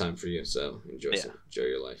it's summertime for you. So enjoy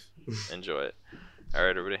your life. Enjoy it. All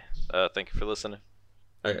right, everybody. Thank you for listening.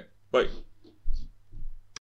 Okay, bye.